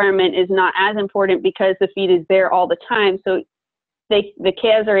space requirement is not as important because the feed is there all the time. So the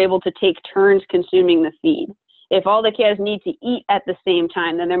calves are able to take turns consuming the feed. If all the calves need to eat at the same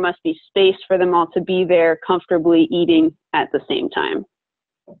time, then there must be space for them all to be there comfortably eating at the same time.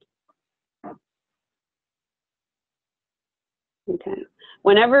 Okay.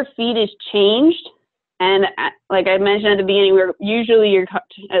 Whenever feed is changed, and like I mentioned at the beginning, you're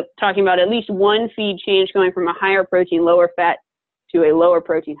talking about at least one feed change going from a higher protein, lower fat to a lower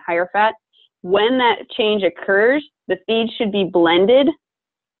protein, higher fat. When that change occurs, the feed should be blended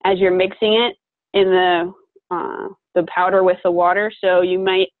as you're mixing it in the powder with the water. So you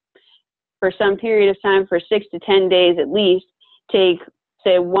might, for some period of time, for 6 to 10 days at least, take,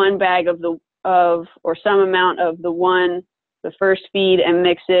 say, 1 bag or some amount of the first feed and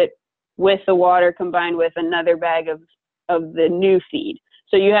mix it with the water combined with another bag of the new feed.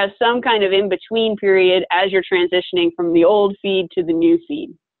 So you have some kind of in-between period as you're transitioning from the old feed to the new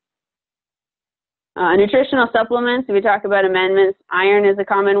feed. Nutritional supplements, we talk about amendments. Iron is a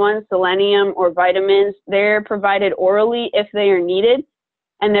common one, selenium or vitamins. They're provided orally if they are needed,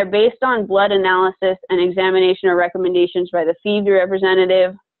 and they're based on blood analysis and examination or recommendations by the feed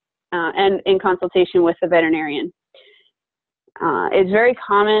representative and in consultation with the veterinarian. It's very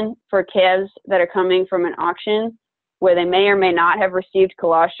common for calves that are coming from an auction where they may or may not have received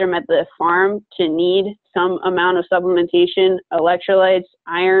colostrum at the farm to need some amount of supplementation. Electrolytes,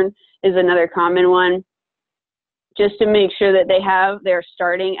 iron is another common one, just to make sure that they're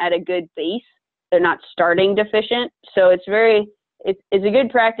starting at a good base. They're not starting deficient. So it's a good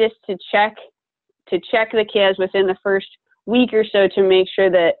practice to check the calves within the first week or so to make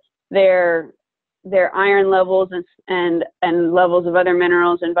sure that their iron levels and levels of other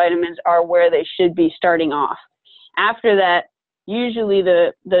minerals and vitamins are where they should be starting off. After that, usually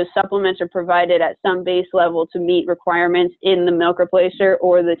the supplements are provided at some base level to meet requirements in the milk replacer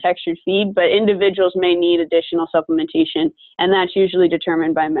or the textured feed, but individuals may need additional supplementation, and that's usually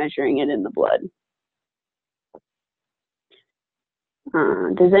determined by measuring it in the blood.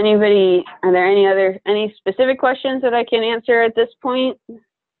 Are there any specific questions that I can answer at this point?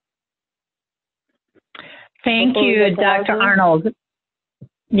 Thank you, Dr. Arnold.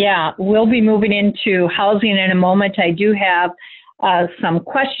 Yeah, we'll be moving into housing in a moment. I do have some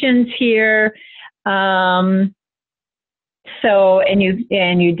questions here. And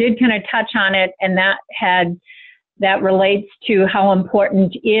you did kind of touch on it, and that relates to how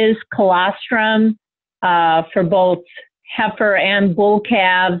important is colostrum for both heifer and bull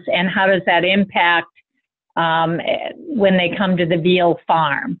calves, and how does that impact when they come to the veal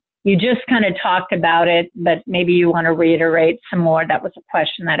farm? You just kind of talked about it, but maybe you want to reiterate some more. That was a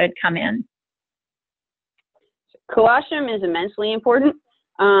question that had come in. Colostrum is immensely important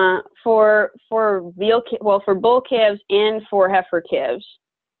for bull calves and for heifer calves.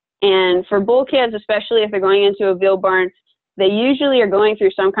 And for bull calves, especially if they're going into a veal barn, they usually are going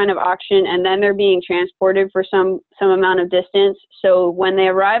through some kind of auction, and then they're being transported for some amount of distance. So when they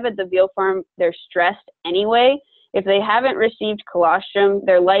arrive at the veal farm, they're stressed anyway. If they haven't received colostrum,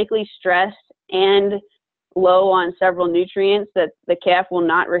 they're likely stressed and low on several nutrients that the calf will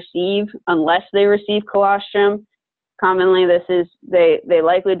not receive unless they receive colostrum. Commonly, they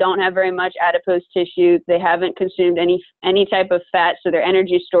likely don't have very much adipose tissue. They haven't consumed any type of fat, so their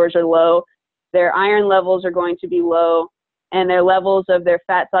energy stores are low. Their iron levels are going to be low, and their levels of their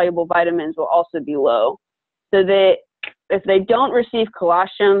fat-soluble vitamins will also be low. So if they don't receive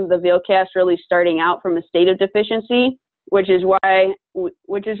colostrum, the veal calf's really starting out from a state of deficiency, which is why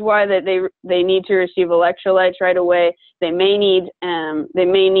that they need to receive electrolytes right away. They may need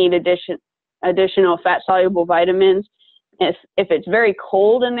additional fat-soluble vitamins. If it's very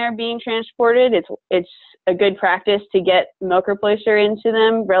cold and they're being transported, it's a good practice to get milk replacer into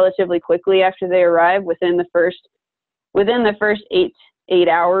them relatively quickly after they arrive, within the first 8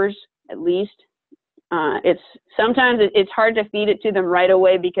 hours at least. Sometimes it's hard to feed it to them right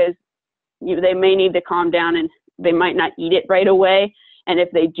away because they may need to calm down and they might not eat it right away. And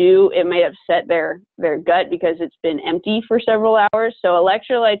if they do, it may upset their gut because it's been empty for several hours. So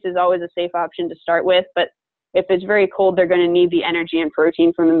electrolytes is always a safe option to start with. But if it's very cold, they're going to need the energy and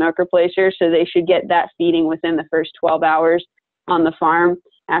protein from the milk replacer. So they should get that feeding within the first 12 hours on the farm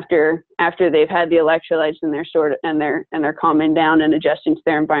after they've had the electrolytes and they're calming down and adjusting to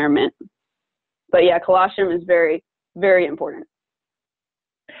their environment. But yeah, colostrum is very, very important.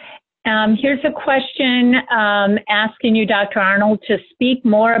 Here's a question asking you, Dr. Arnold, to speak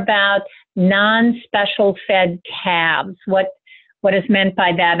more about non-special fed calves. What is meant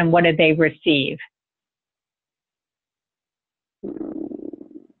by that, and what do they receive?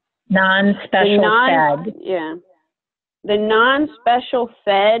 Non-special fed. Yeah. The non-special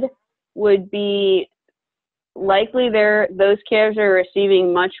fed would be likely those calves are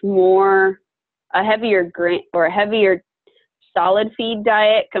receiving much more a heavier grain or a heavier solid feed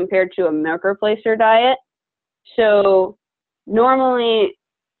diet compared to a milk replacer diet. So normally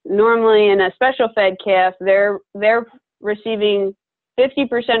in a special fed calf, they're receiving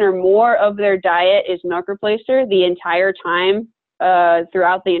 50% or more of their diet is milk replacer the entire time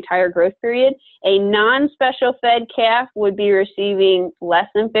throughout the entire growth period. A non-special fed calf would be receiving less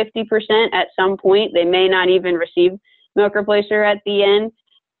than 50% at some point. They may not even receive milk replacer at the end.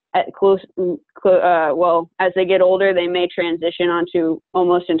 As they get older, they may transition onto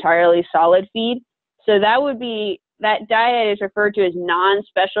almost entirely solid feed. So that diet is referred to as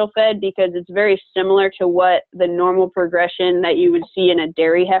non-special fed because it's very similar to what the normal progression that you would see in a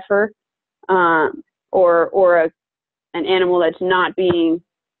dairy heifer, or an animal that's not being,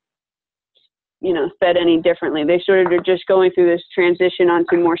 fed any differently. They sort of are just going through this transition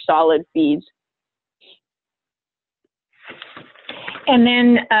onto more solid feeds. And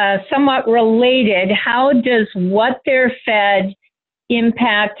then somewhat related, how does what they're fed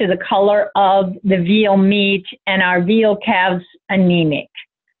impact the color of the veal meat, and are veal calves anemic?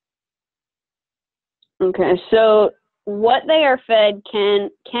 Okay, so what they are fed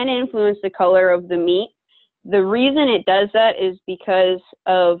can influence the color of the meat. The reason it does that is because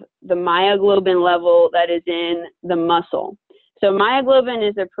of the myoglobin level that is in the muscle. So myoglobin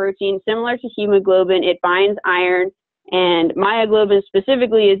is a protein similar to hemoglobin. It binds iron. And myoglobin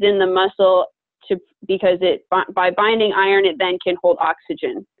specifically is in the muscle because by binding iron, it then can hold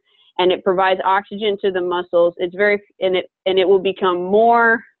oxygen, and it provides oxygen to the muscles. It will become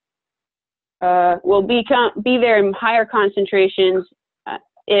more, be there in higher concentrations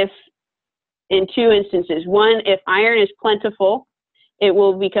if in two instances. One, if iron is plentiful, it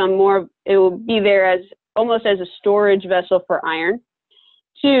will be there as almost as a storage vessel for iron.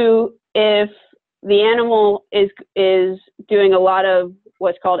 Two, if the animal is doing a lot of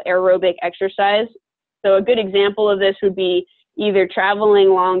what's called aerobic exercise. So a good example of this would be either traveling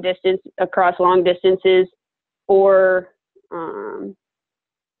across long distances, or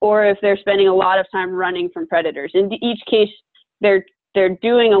if they're spending a lot of time running from predators. In each case, they're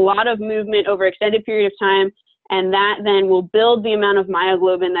doing a lot of movement over an extended period of time, and that then will build the amount of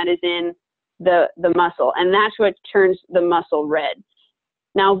myoglobin that is in the muscle, and that's what turns the muscle red.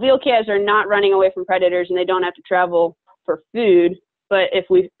 Now, veal calves are not running away from predators, and they don't have to travel for food, but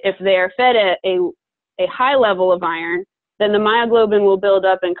if they are fed a high level of iron, then the myoglobin will build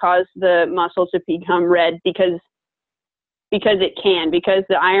up and cause the muscle to become red because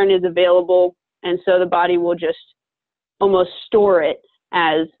the iron is available, and so the body will just almost store it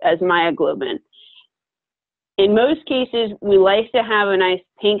as myoglobin. In most cases, we like to have a nice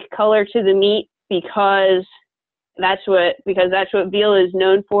pink color to the meat because that's what veal is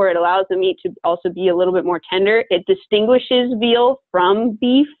known for. It allows the meat to also be a little bit more tender. It distinguishes veal from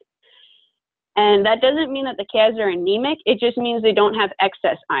beef. And that doesn't mean that the calves are anemic. It just means they don't have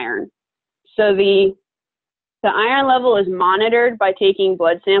excess iron. So the iron level is monitored by taking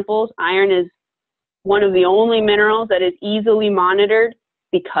blood samples. Iron is one of the only minerals that is easily monitored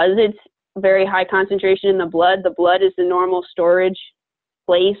because it's very high concentration in the blood. The blood is the normal storage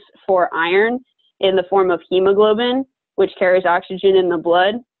place for iron in the form of hemoglobin, which carries oxygen in the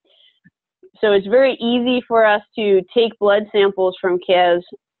blood. So it's very easy for us to take blood samples from calves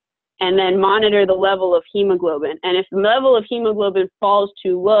and then monitor the level of hemoglobin. And if the level of hemoglobin falls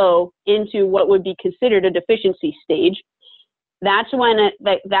too low into what would be considered a deficiency stage, that's when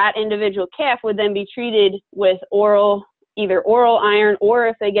that individual calf would then be treated with either oral iron, or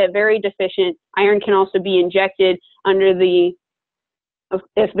if they get very deficient, iron can also be injected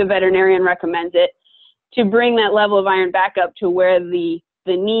if the veterinarian recommends it, to bring that level of iron back up to where the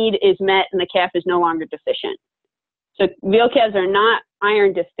need is met and the calf is no longer deficient. So veal calves are not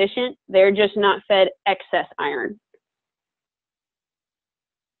iron deficient, they're just not fed excess iron.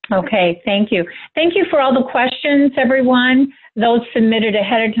 Okay, thank you. Thank you for all the questions, everyone, those submitted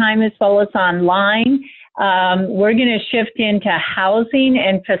ahead of time as well as online. We're going to shift into housing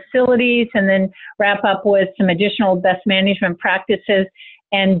and facilities and then wrap up with some additional best management practices.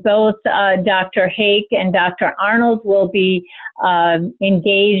 And both Dr. Hake and Dr. Arnold will be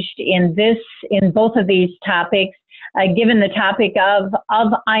engaged in both of these topics. Given the topic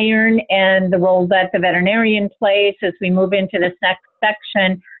of iron and the role that the veterinarian plays as we move into this next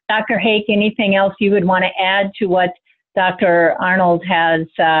section, Dr. Hake, anything else you would want to add to what Dr. Arnold has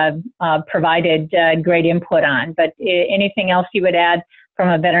provided great input on, but anything else you would add from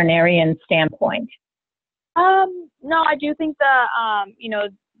a veterinarian standpoint? No, I do think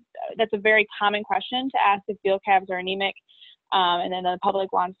that's a very common question to ask if veal calves are anemic, and then the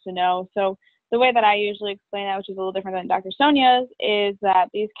public wants to know. So the way that I usually explain that, which is a little different than Dr. Sonia's, is that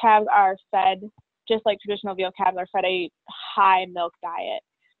these calves are fed, just like traditional veal calves, are fed a high milk diet.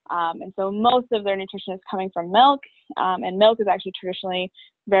 And so most of their nutrition is coming from milk, and milk is actually traditionally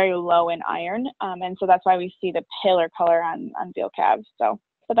very low in iron. And so that's why we see the paler color on veal calves. So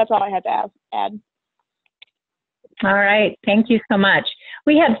that's all I had to add. All right, thank you so much.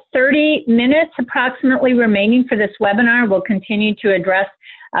 We have 30 minutes approximately remaining for this webinar. We'll continue to address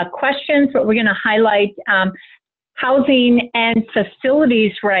questions, but we're going to highlight housing and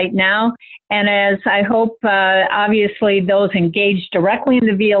facilities right now. And as I hope, obviously, those engaged directly in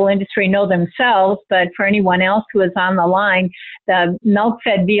the veal industry know themselves, but for anyone else who is on the line, the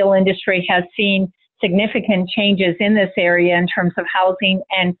milk-fed veal industry has seen significant changes in this area in terms of housing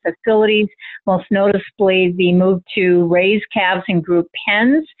and facilities, most noticeably the move to raise calves in group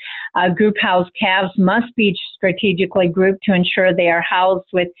pens. Group house calves must be strategically grouped to ensure they are housed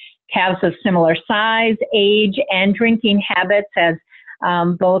with calves of similar size, age, and drinking habits, as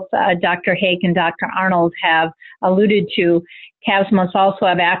both Dr. Hake and Dr. Arnold have alluded to. Calves must also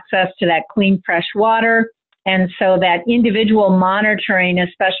have access to that clean, fresh water. And so that individual monitoring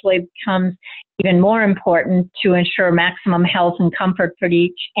especially becomes even more important to ensure maximum health and comfort for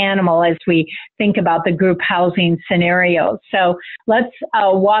each animal as we think about the group housing scenario. So let's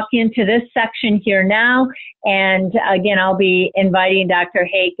walk into this section here now. And again, I'll be inviting Dr.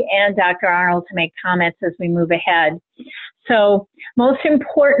 Hake and Dr. Arnold to make comments as we move ahead. So most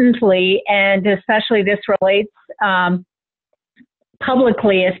importantly, and especially this relates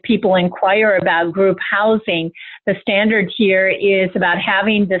publicly as people inquire about group housing, the standard here is about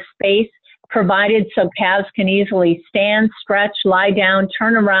having the space provided so calves can easily stand, stretch, lie down,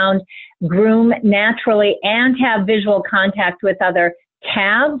 turn around, groom naturally, and have visual contact with other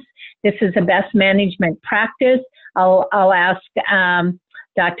calves. This is a best management practice. I'll ask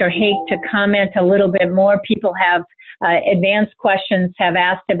Dr. Hake to comment a little bit more. People have advanced questions have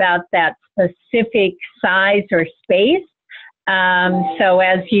asked about that specific size or space. So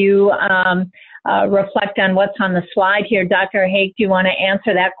as you reflect on what's on the slide here, Dr. Hake, do you want to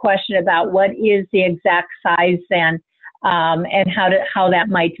answer that question about what is the exact size then, and how that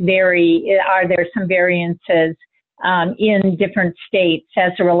might vary? Are there some variances in different states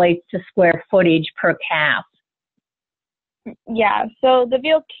as it relates to square footage per calf? Yeah, so the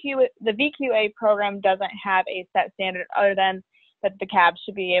VQA program doesn't have a set standard other than that the calves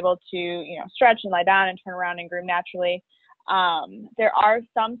should be able to, stretch and lie down and turn around and groom naturally. There are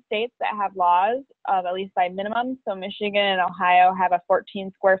some states that have laws of at least by minimum. So Michigan and Ohio have a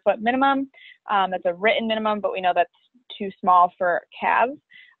 14 square foot minimum. That's a written minimum, but we know that's too small for calves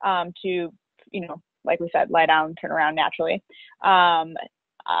to, like we said, lie down, turn around naturally.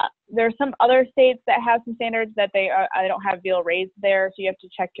 There's some other states that have some standards that I don't have veal raised there, so you have to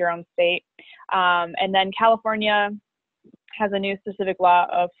check your own state. And then California has a new specific law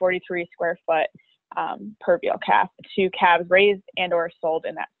of 43 square foot per veal calf to calves raised and or sold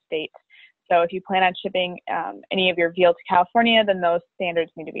in that state. So if you plan on shipping any of your veal to California, then those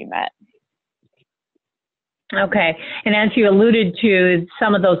standards need to be met. Okay, and as you alluded to,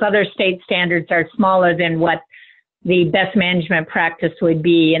 some of those other state standards are smaller than what the best management practice would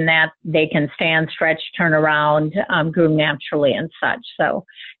be, in that they can stand, stretch, turn around, groom naturally and such. So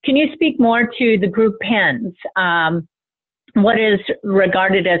can you speak more to the group pens? What is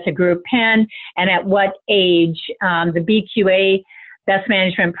regarded as a group pen, and at what age? The BQA best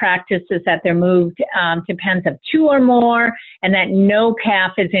management practice is that they're moved to pens of 2 or more, and that no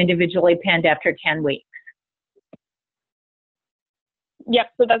calf is individually penned after 10 weeks.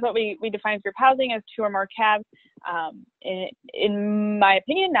 Yep, so that's what we define group housing as 2 or more calves. In my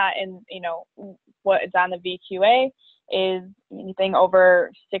opinion, not in what is on the VQA, is anything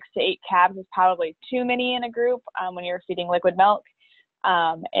over 6 to 8 calves is probably too many in a group when you're feeding liquid milk.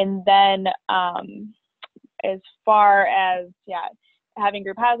 And then as far as having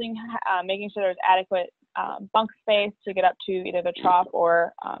group housing, making sure there's adequate bunk space to get up to either the trough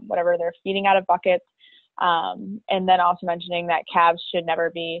or whatever they're feeding out of buckets. And then also mentioning that calves should never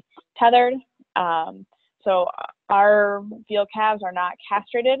be tethered. So our veal calves are not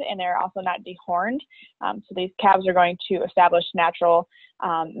castrated, and they're also not dehorned. So these calves are going to establish natural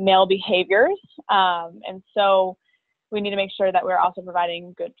male behaviors. And so we need to make sure that we're also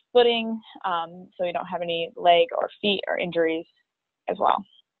providing good footing, so we don't have any leg or feet or injuries as well.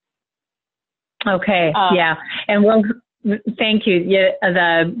 Okay, yeah. And thank you.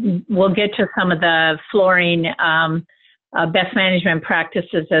 We'll get to some of the flooring best management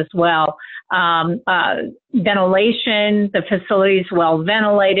practices as well. Ventilation, the facility is well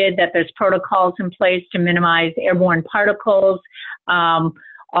ventilated, that there's protocols in place to minimize airborne particles.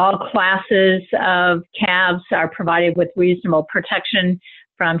 All classes of calves are provided with reasonable protection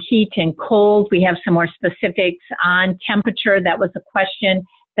from heat and cold. We have some more specifics on temperature. That was a question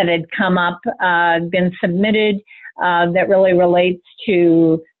that had come up, been submitted, that really relates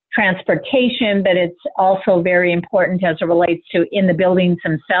to transportation, but it's also very important as it relates to in the buildings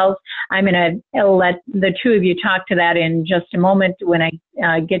themselves. I'm going to let the two of you talk to that in just a moment when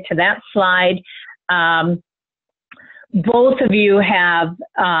I get to that slide. Both of you have,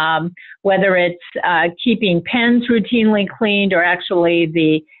 whether it's keeping pens routinely cleaned or actually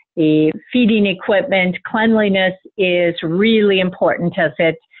the feeding equipment, cleanliness is really important as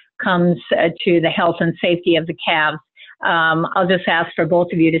it comes to the health and safety of the calves. I'll just ask for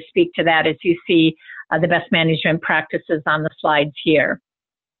both of you to speak to that as you see the best management practices on the slides here.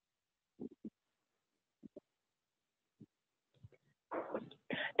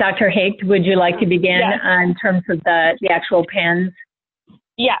 Dr. Hake, would you like to begin in terms of the actual pens?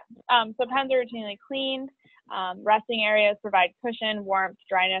 Yeah, so pens are routinely cleaned. Resting areas provide cushion, warmth,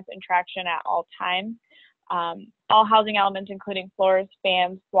 dryness, and traction at all times. All housing elements, including floors,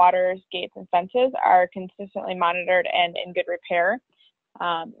 fans, waters, gates, and fences, are consistently monitored and in good repair.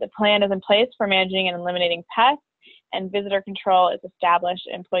 The plan is in place for managing and eliminating pests, and visitor control is established.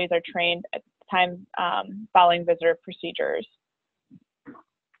 Employees are trained at the time following visitor procedures.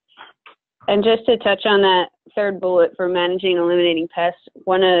 And just to touch on that third bullet for managing and eliminating pests,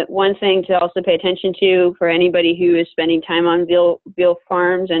 one thing to also pay attention to for anybody who is spending time on veal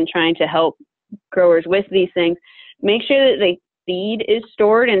farms and trying to help growers with these things, make sure that the feed is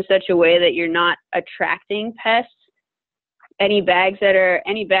stored in such a way that you're not attracting pests. Any bags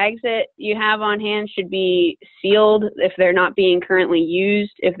that you have on hand should be sealed if they're not being currently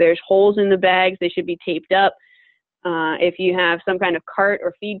used. If there's holes in the bags, they should be taped up. If you have some kind of cart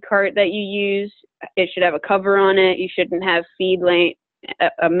or feed cart that you use, it should have a cover on it. You shouldn't have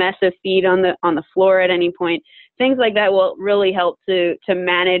a mess of feed on the floor at any point. things like that will really help to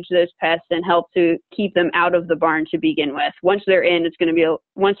manage those pests and help to keep them out of the barn to begin with. Once they're in,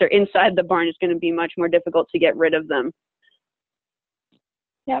 once they're inside the barn, it's going to be much more difficult to get rid of them.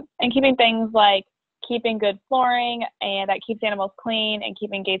 Yep, and keeping things like keeping good flooring, and that keeps animals clean, and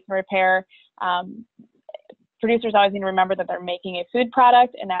keeping gates in repair. Producers always need to remember that they're making a food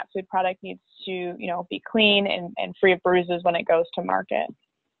product, and that food product needs to, be clean and free of bruises when it goes to market.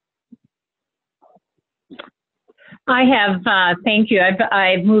 I have, thank you.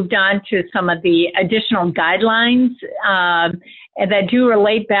 I've moved on to some of the additional guidelines that do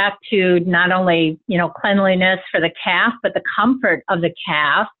relate back to not only, cleanliness for the calf, but the comfort of the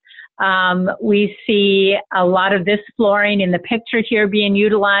calf. We see a lot of this flooring in the picture here being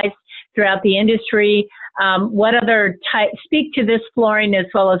utilized throughout the industry. What other speak to this flooring as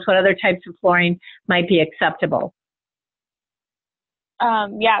well as what other types of flooring might be acceptable?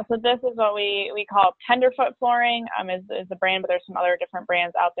 Yeah, so this is what we call tenderfoot flooring, is the brand, but there's some other different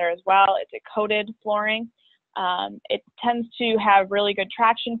brands out there as well. It's a coated flooring. It tends to have really good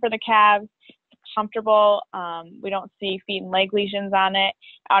traction for the calves. It's comfortable. We don't see feet and leg lesions on it,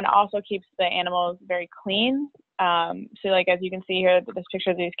 and also keeps the animals very clean. So like, as you can see here, this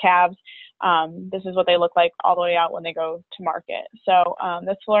picture of these calves, this is what they look like all the way out when they go to market. So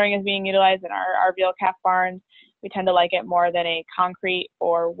this flooring is being utilized in our Veal calf barns. We tend to like it more than a concrete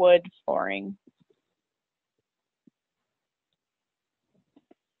or wood flooring.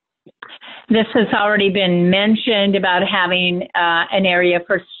 This has already been mentioned about having an area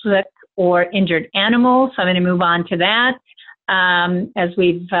for sick or injured animals. So I'm going to move on to that as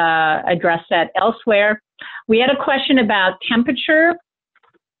we've addressed that elsewhere. We had a question about temperature.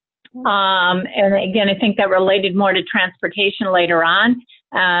 And again, I think that related more to transportation later on.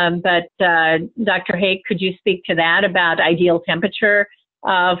 But Dr. Hake, could you speak to that about ideal temperature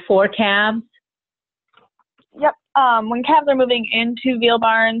for calves? Yep. When calves are moving into veal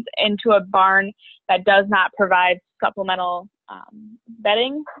barns, into a barn that does not provide supplemental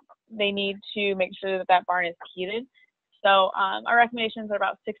bedding, they need to make sure that that barn is heated. So our recommendations are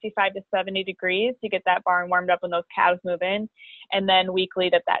about 65 to 70 degrees to get that barn warmed up when those calves move in. And then weekly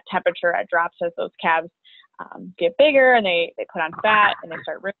that temperature drops as those calves get bigger and they put on fat and they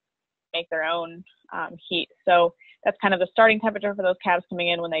start make their own heat. So that's kind of the starting temperature for those calves coming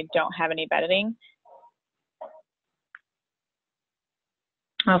in when they don't have any bedding.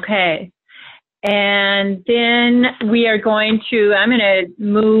 Okay. And then I'm going to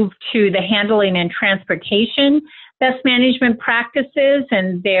move to the handling and transportation best management practices.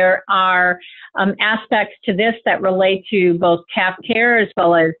 And there are aspects to this that relate to both calf care as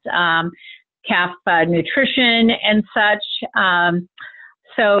well as calf nutrition and such.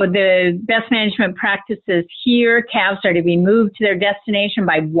 So the best management practices here, calves are to be moved to their destination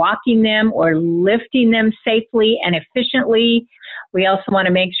by walking them or lifting them safely and efficiently. We also want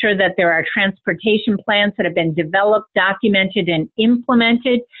to make sure that there are transportation plans that have been developed, documented, and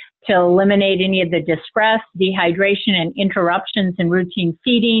implemented to eliminate any of the distress, dehydration, and interruptions in routine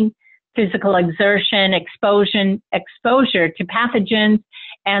feeding, physical exertion, exposure to pathogens,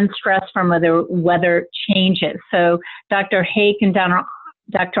 and stress from weather changes. So Dr. Hake and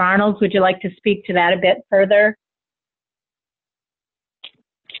Dr. Arnold, would you like to speak to that a bit further?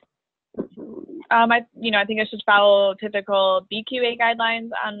 I think it should follow typical BQA guidelines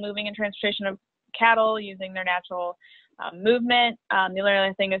on moving and transportation of cattle using their natural movement. The only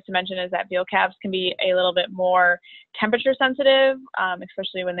other thing is to mention is that veal calves can be a little bit more temperature sensitive,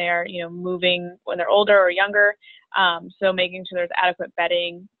 especially when they are, moving when they're older or younger. So making sure there's adequate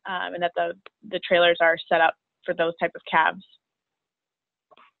bedding and that the trailers are set up for those type of calves.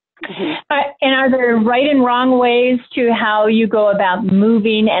 And are there right and wrong ways to how you go about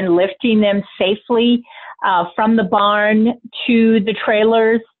moving and lifting them safely from the barn to the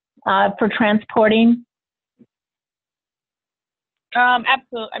trailers for transporting?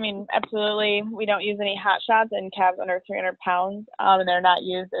 Absolutely. We don't use any hot shots in calves under 300 pounds, and they're not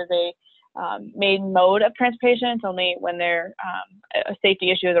used as a main mode of transportation. It's only when a safety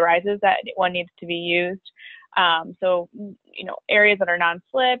issue arises that one needs to be used. So, areas that are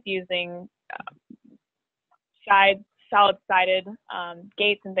non-slip, using solid-sided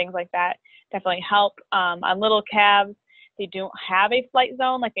gates and things like that definitely help. On little calves, they don't have a flight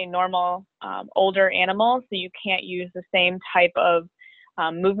zone like a normal older animal, so you can't use the same type of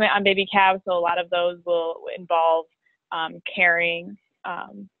movement on baby calves. So a lot of those will involve carrying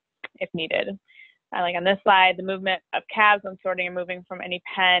if needed. Like on this slide, the movement of calves when sorting and moving from any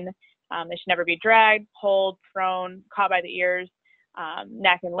pen, they should never be dragged, pulled, thrown, caught by the ears,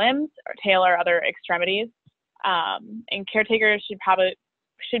 neck and limbs, or tail or other extremities. And caretakers should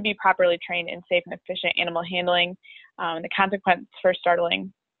should be properly trained in safe and efficient animal handling, and the consequence for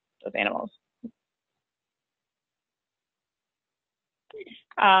startling those animals.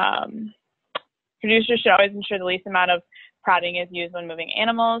 Producers should always ensure the least amount of prodding is used when moving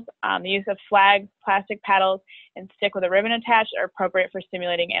animals. The use of flags, plastic paddles, and stick with a ribbon attached are appropriate for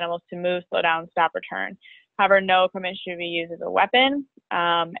stimulating animals to move, slow down, stop, or turn. However, no equipment should be used as a weapon.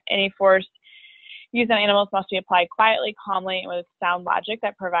 Any force used on animals must be applied quietly, calmly, and with sound logic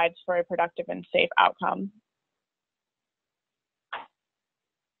that provides for a productive and safe outcome.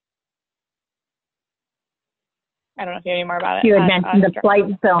 I don't know if you have any more about it. You had mentioned the flight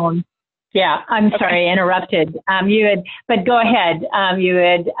zone. Yeah, I'm sorry, I interrupted. But go ahead. You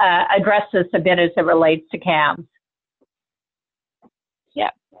had addressed this a bit as it relates to calves.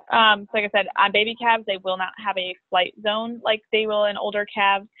 Yeah. So like I said, on baby calves, they will not have a flight zone like they will in older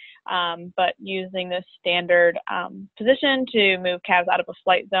calves, but using the standard position to move calves out of a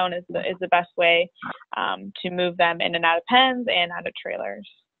flight zone is the best way to move them in and out of pens and out of trailers.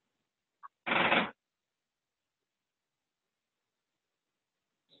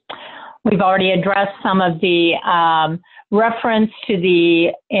 We've already addressed some of the reference to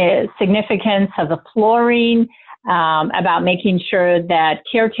the significance of the flooring, about making sure that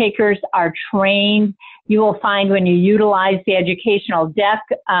caretakers are trained. You will find when you utilize the educational deck,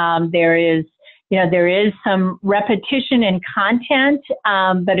 there is some repetition in content,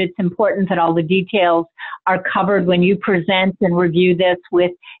 but it's important that all the details are covered when you present and review this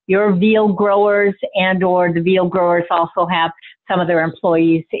with your veal growers, and or the veal growers also have some of their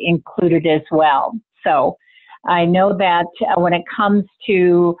employees included as well. So I know that when it comes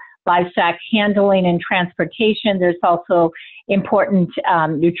to livestock handling and transportation, there's also important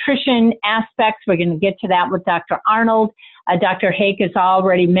nutrition aspects. We're going to get to that with Dr. Arnold. Dr. Hake has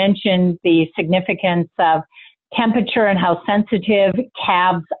already mentioned the significance of temperature and how sensitive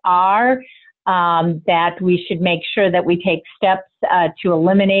calves are, that we should make sure that we take steps to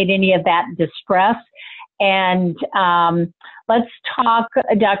eliminate any of that distress. And let's talk,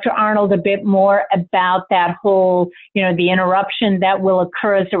 Dr. Arnold, a bit more about that whole, the interruption that will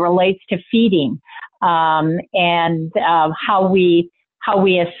occur as it relates to feeding, and how we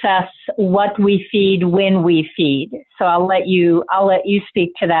assess what we feed when we feed. So I'll let you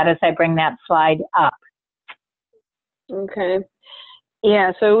speak to that as I bring that slide up. Okay.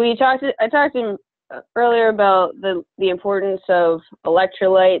 Yeah. So I talked earlier about the importance of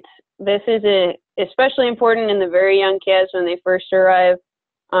electrolytes. This is especially important in the very young calves when they first arrive,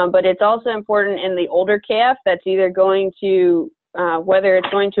 but it's also important in the older calf that's either going to, whether it's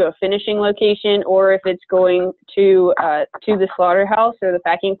going to a finishing location or if it's going to the slaughterhouse or the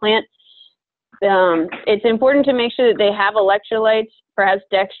packing plant. It's important to make sure that they have electrolytes, perhaps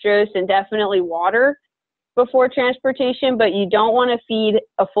dextrose, and definitely water before transportation, but you don't want to feed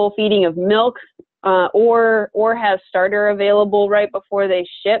a full feeding of milk or have starter available right before they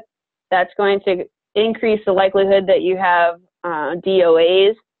ship. That's going to increase the likelihood that you have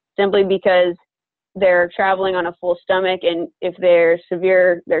DOAs, simply because they're traveling on a full stomach, and if they're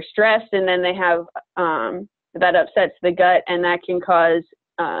stressed, and then they have that upsets the gut, and that can cause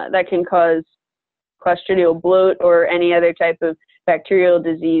clostridial bloat or any other type of bacterial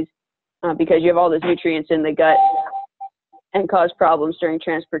disease, because you have all those nutrients in the gut, and cause problems during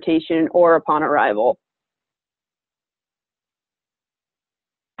transportation or upon arrival.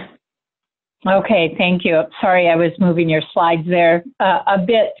 Okay, thank you. Sorry, I was moving your slides there a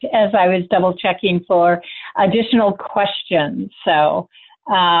bit as I was double checking for additional questions. So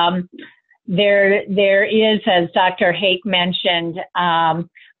there is, as Dr. Hake mentioned,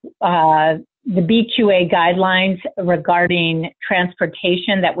 the BQA guidelines regarding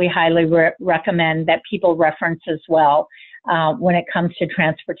transportation that we highly recommend that people reference as well. When it comes to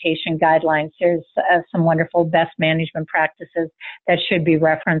transportation guidelines, there's some wonderful best management practices that should be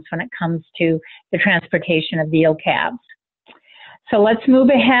referenced when it comes to the transportation of veal calves. So let's move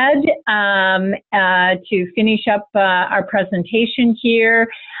ahead to finish up our presentation here.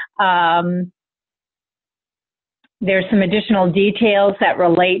 There's some additional details that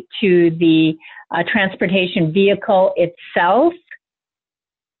relate to the transportation vehicle itself,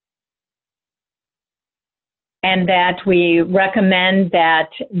 and that we recommend that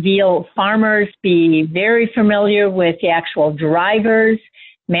veal farmers be very familiar with the actual drivers.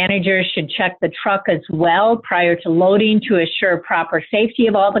 Managers should check the truck as well prior to loading to assure proper safety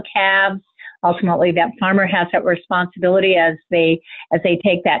of all the calves. Ultimately, that farmer has that responsibility as they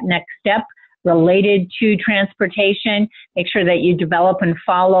take that next step related to transportation. Make sure that you develop and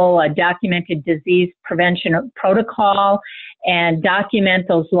follow a documented disease prevention protocol and document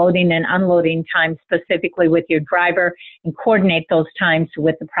those loading and unloading times specifically with your driver and coordinate those times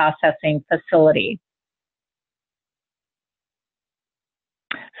with the processing facility.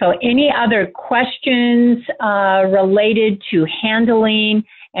 So any other questions related to handling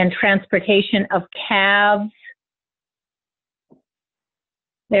and transportation of calves?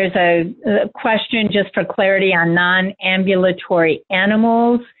 There's a question just for clarity on non-ambulatory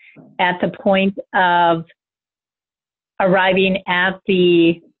animals at the point of arriving at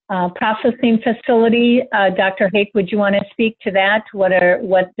the processing facility. Dr. Hake, would you want to speak to that? What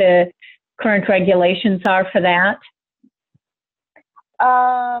the current regulations are for that?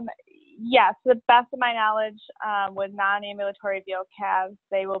 Yes, to the best of my knowledge, with non-ambulatory veal calves,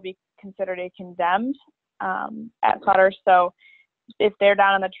 they will be considered a condemned at slaughter. So if they're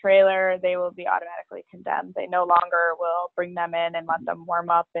down on the trailer, they will be automatically condemned. They no longer will bring them in and let them warm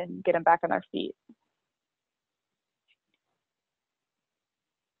up and get them back on their feet.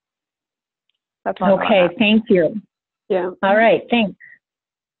 That's okay, thank you. Yeah. All right, thanks.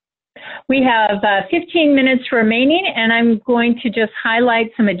 We have 15 minutes remaining, and I'm going to just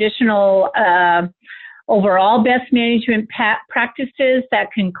highlight some additional overall best management practices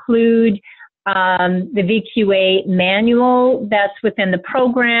that conclude the VQA manual that's within the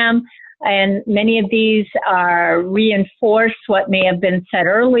program. And many of these are reinforce what may have been said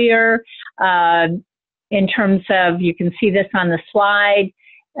earlier in terms of, you can see this on the slide,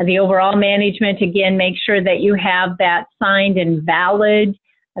 the overall management. Again, make sure that you have that signed and valid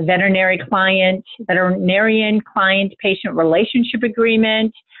veterinarian client-patient relationship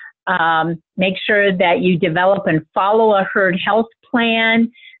agreement. Make sure that you develop and follow a herd health plan,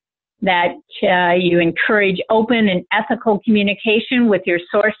 that you encourage open and ethical communication with your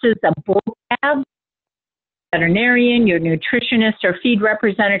sources of bull calves, veterinarian, your nutritionist or feed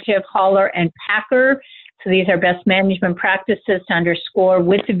representative, hauler, and packer. So these are best management practices to underscore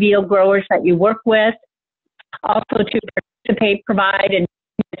with the veal growers that you work with. Also to participate, provide, and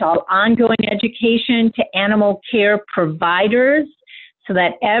all ongoing education to animal care providers so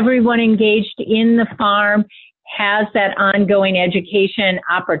that everyone engaged in the farm has that ongoing education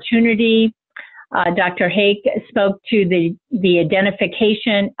opportunity. Dr. Hake spoke to the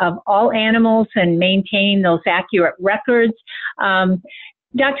identification of all animals and maintain those accurate records.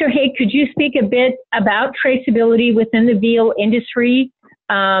 Dr. Hake, could you speak a bit about traceability within the veal industry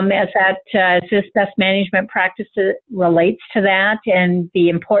as this best management practice relates to that and the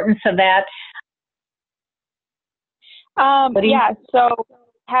importance of that? Yeah, so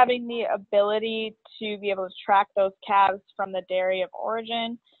having the ability to be able to track those calves from the dairy of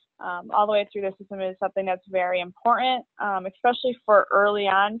origin all the way through the system is something that's very important, especially for early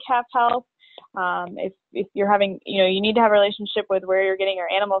on calf health. If you're having, you need to have a relationship with where you're getting your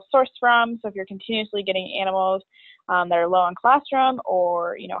animals sourced from. So if you're continuously getting animals that are low in colostrum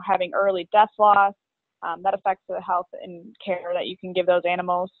or, having early death loss, that affects the health and care that you can give those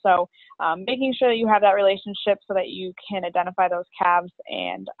animals. So making sure that you have that relationship so that you can identify those calves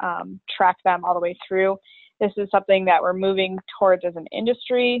and track them all the way through. This is something that we're moving towards as an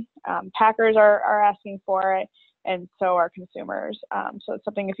industry. Packers are asking for it, and so are consumers. So it's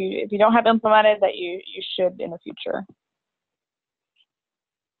something if you don't have implemented that you should in the future.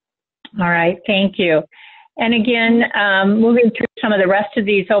 All right, thank you. And again, moving through some of the rest of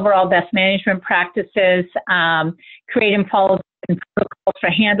these overall best management practices, create and follow protocols for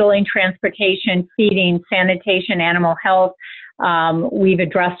handling, transportation, feeding, sanitation, animal health. We've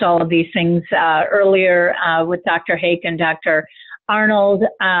addressed all of these things earlier with Dr. Hake and Dr. Arnold.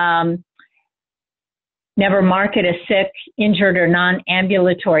 Never market a sick, injured, or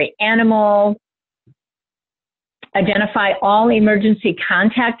non-ambulatory animal. Identify all emergency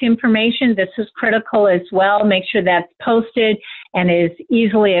contact information. This is critical as well. Make sure that's posted and is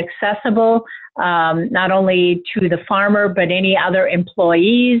easily accessible, not only to the farmer, but any other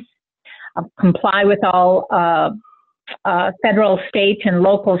employees. Comply with all federal, state, and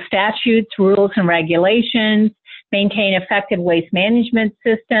local statutes, rules, and regulations. Maintain effective waste management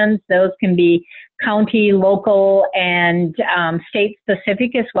systems. Those can be county, local, and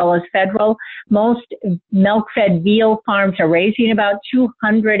state-specific as well as federal. Most milk-fed veal farms are raising about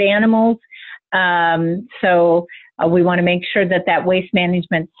 200 animals. So we want to make sure that that waste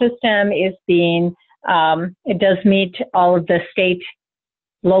management system is being, it does meet all of the state,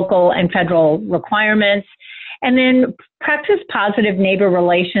 local, and federal requirements. And then practice positive neighbor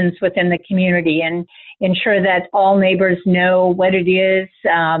relations within the community and ensure that all neighbors know what it is,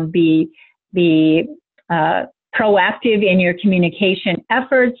 be proactive in your communication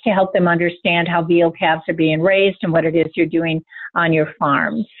efforts to help them understand how veal calves are being raised and what it is you're doing on your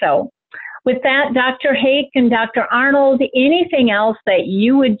farm. So with that, Dr. Hake and Dr. Arnold, anything else that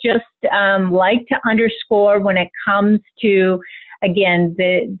you would just like to underscore when it comes to, again,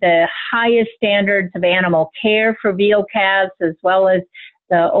 the highest standards of animal care for veal calves, as well as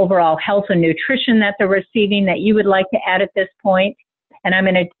the overall health and nutrition that they're receiving, that you would like to add at this point? And I'm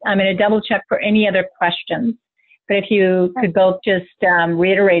gonna double check for any other questions. But if you could both just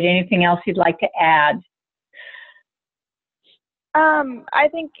reiterate anything else you'd like to add. I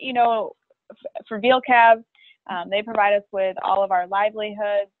think, you know, for veal calves, they provide us with all of our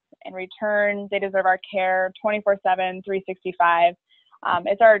livelihoods. In return, they deserve our care 24/7, 365.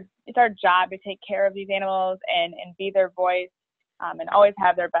 It's our job to take care of these animals and be their voice, and always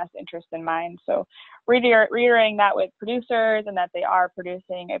have their best interest in mind. So reiterating that with producers and that they are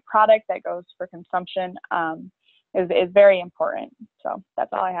producing a product that goes for consumption is very important. So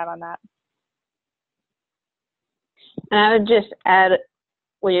that's all I have on that. And I would just add,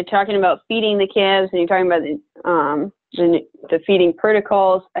 when you're talking about feeding the calves and you're talking about the feeding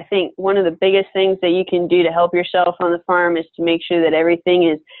protocols, I think one of the biggest things that you can do to help yourself on the farm is to make sure that everything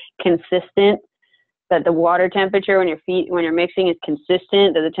is consistent, that the water temperature when you're mixing is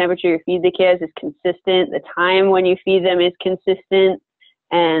consistent, that the temperature you feed the calves is consistent, the time when you feed them is consistent,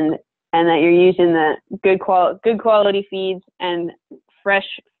 and that you're using the good quality feeds, and fresh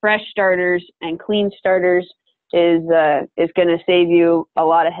starters and clean starters is going to save you a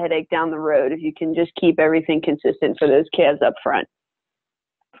lot of headache down the road if you can just keep everything consistent for those calves up front.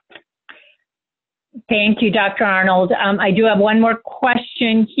 Thank you, Dr. Arnold. I do have one more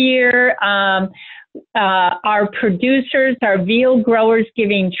question here. Are producers, are veal growers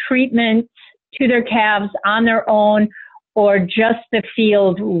giving treatment to their calves on their own, or just the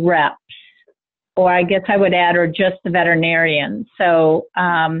field reps? Or I guess I would add, or just the veterinarian. So,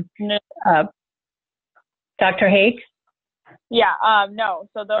 Dr. Hake? Yeah, no.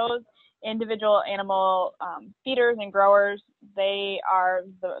 So those individual animal feeders and growers, they are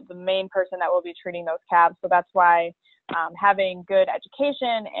the main person that will be treating those calves. So that's why having good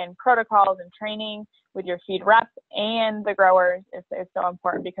education and protocols and training with your feed reps and the growers is so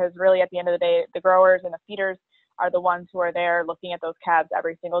important, because really at the end of the day, the growers and the feeders are the ones who are there looking at those calves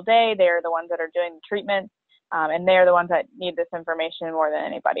every single day. They are the ones that are doing the treatment, and they're the ones that need this information more than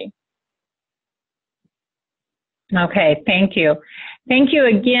anybody. Okay, thank you. Thank you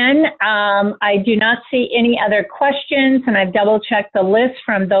again. I do not see any other questions, and I've double-checked the list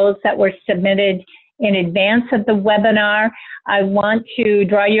from those that were submitted in advance of the webinar. I want to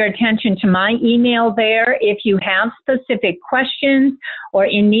draw your attention to my email there. If you have specific questions or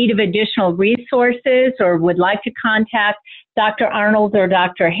in need of additional resources or would like to contact Dr. Arnold or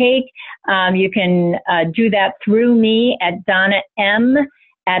Dr. Hake, you can do that through me at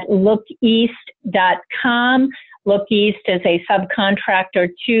donnam@lookeast.com. Look East is a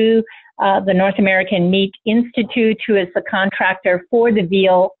subcontractor to the North American Meat Institute, who is the contractor for the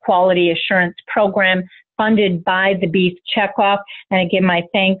Veal Quality Assurance Program funded by the Beef Checkoff. And again, my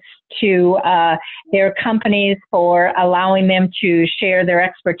thanks to their companies for allowing them to share their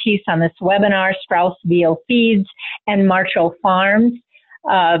expertise on this webinar, Strauss Veal Feeds and Marshall Farms.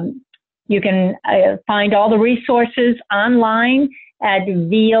 You can find all the resources online at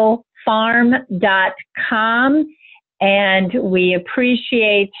vealfarm.com. And we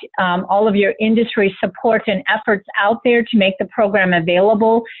appreciate all of your industry support and efforts out there to make the program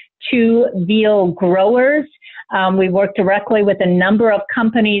available to veal growers. We work directly with a number of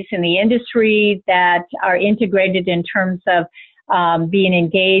companies in the industry that are integrated in terms of being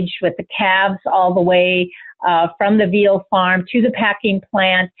engaged with the calves all the way from the veal farm to the packing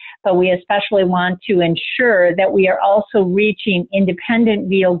plant. But we especially want to ensure that we are also reaching independent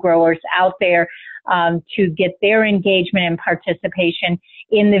veal growers out there to get their engagement and participation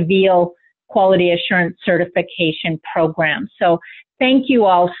in the Veal Quality Assurance Certification Program. So thank you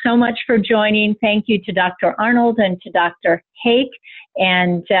all so much for joining. Thank you to Dr. Arnold and to Dr. Hake.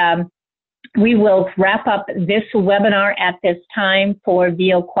 And we will wrap up this webinar at this time for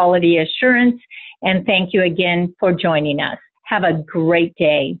Veal Quality Assurance. And thank you again for joining us. Have a great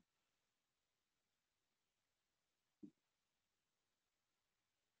day.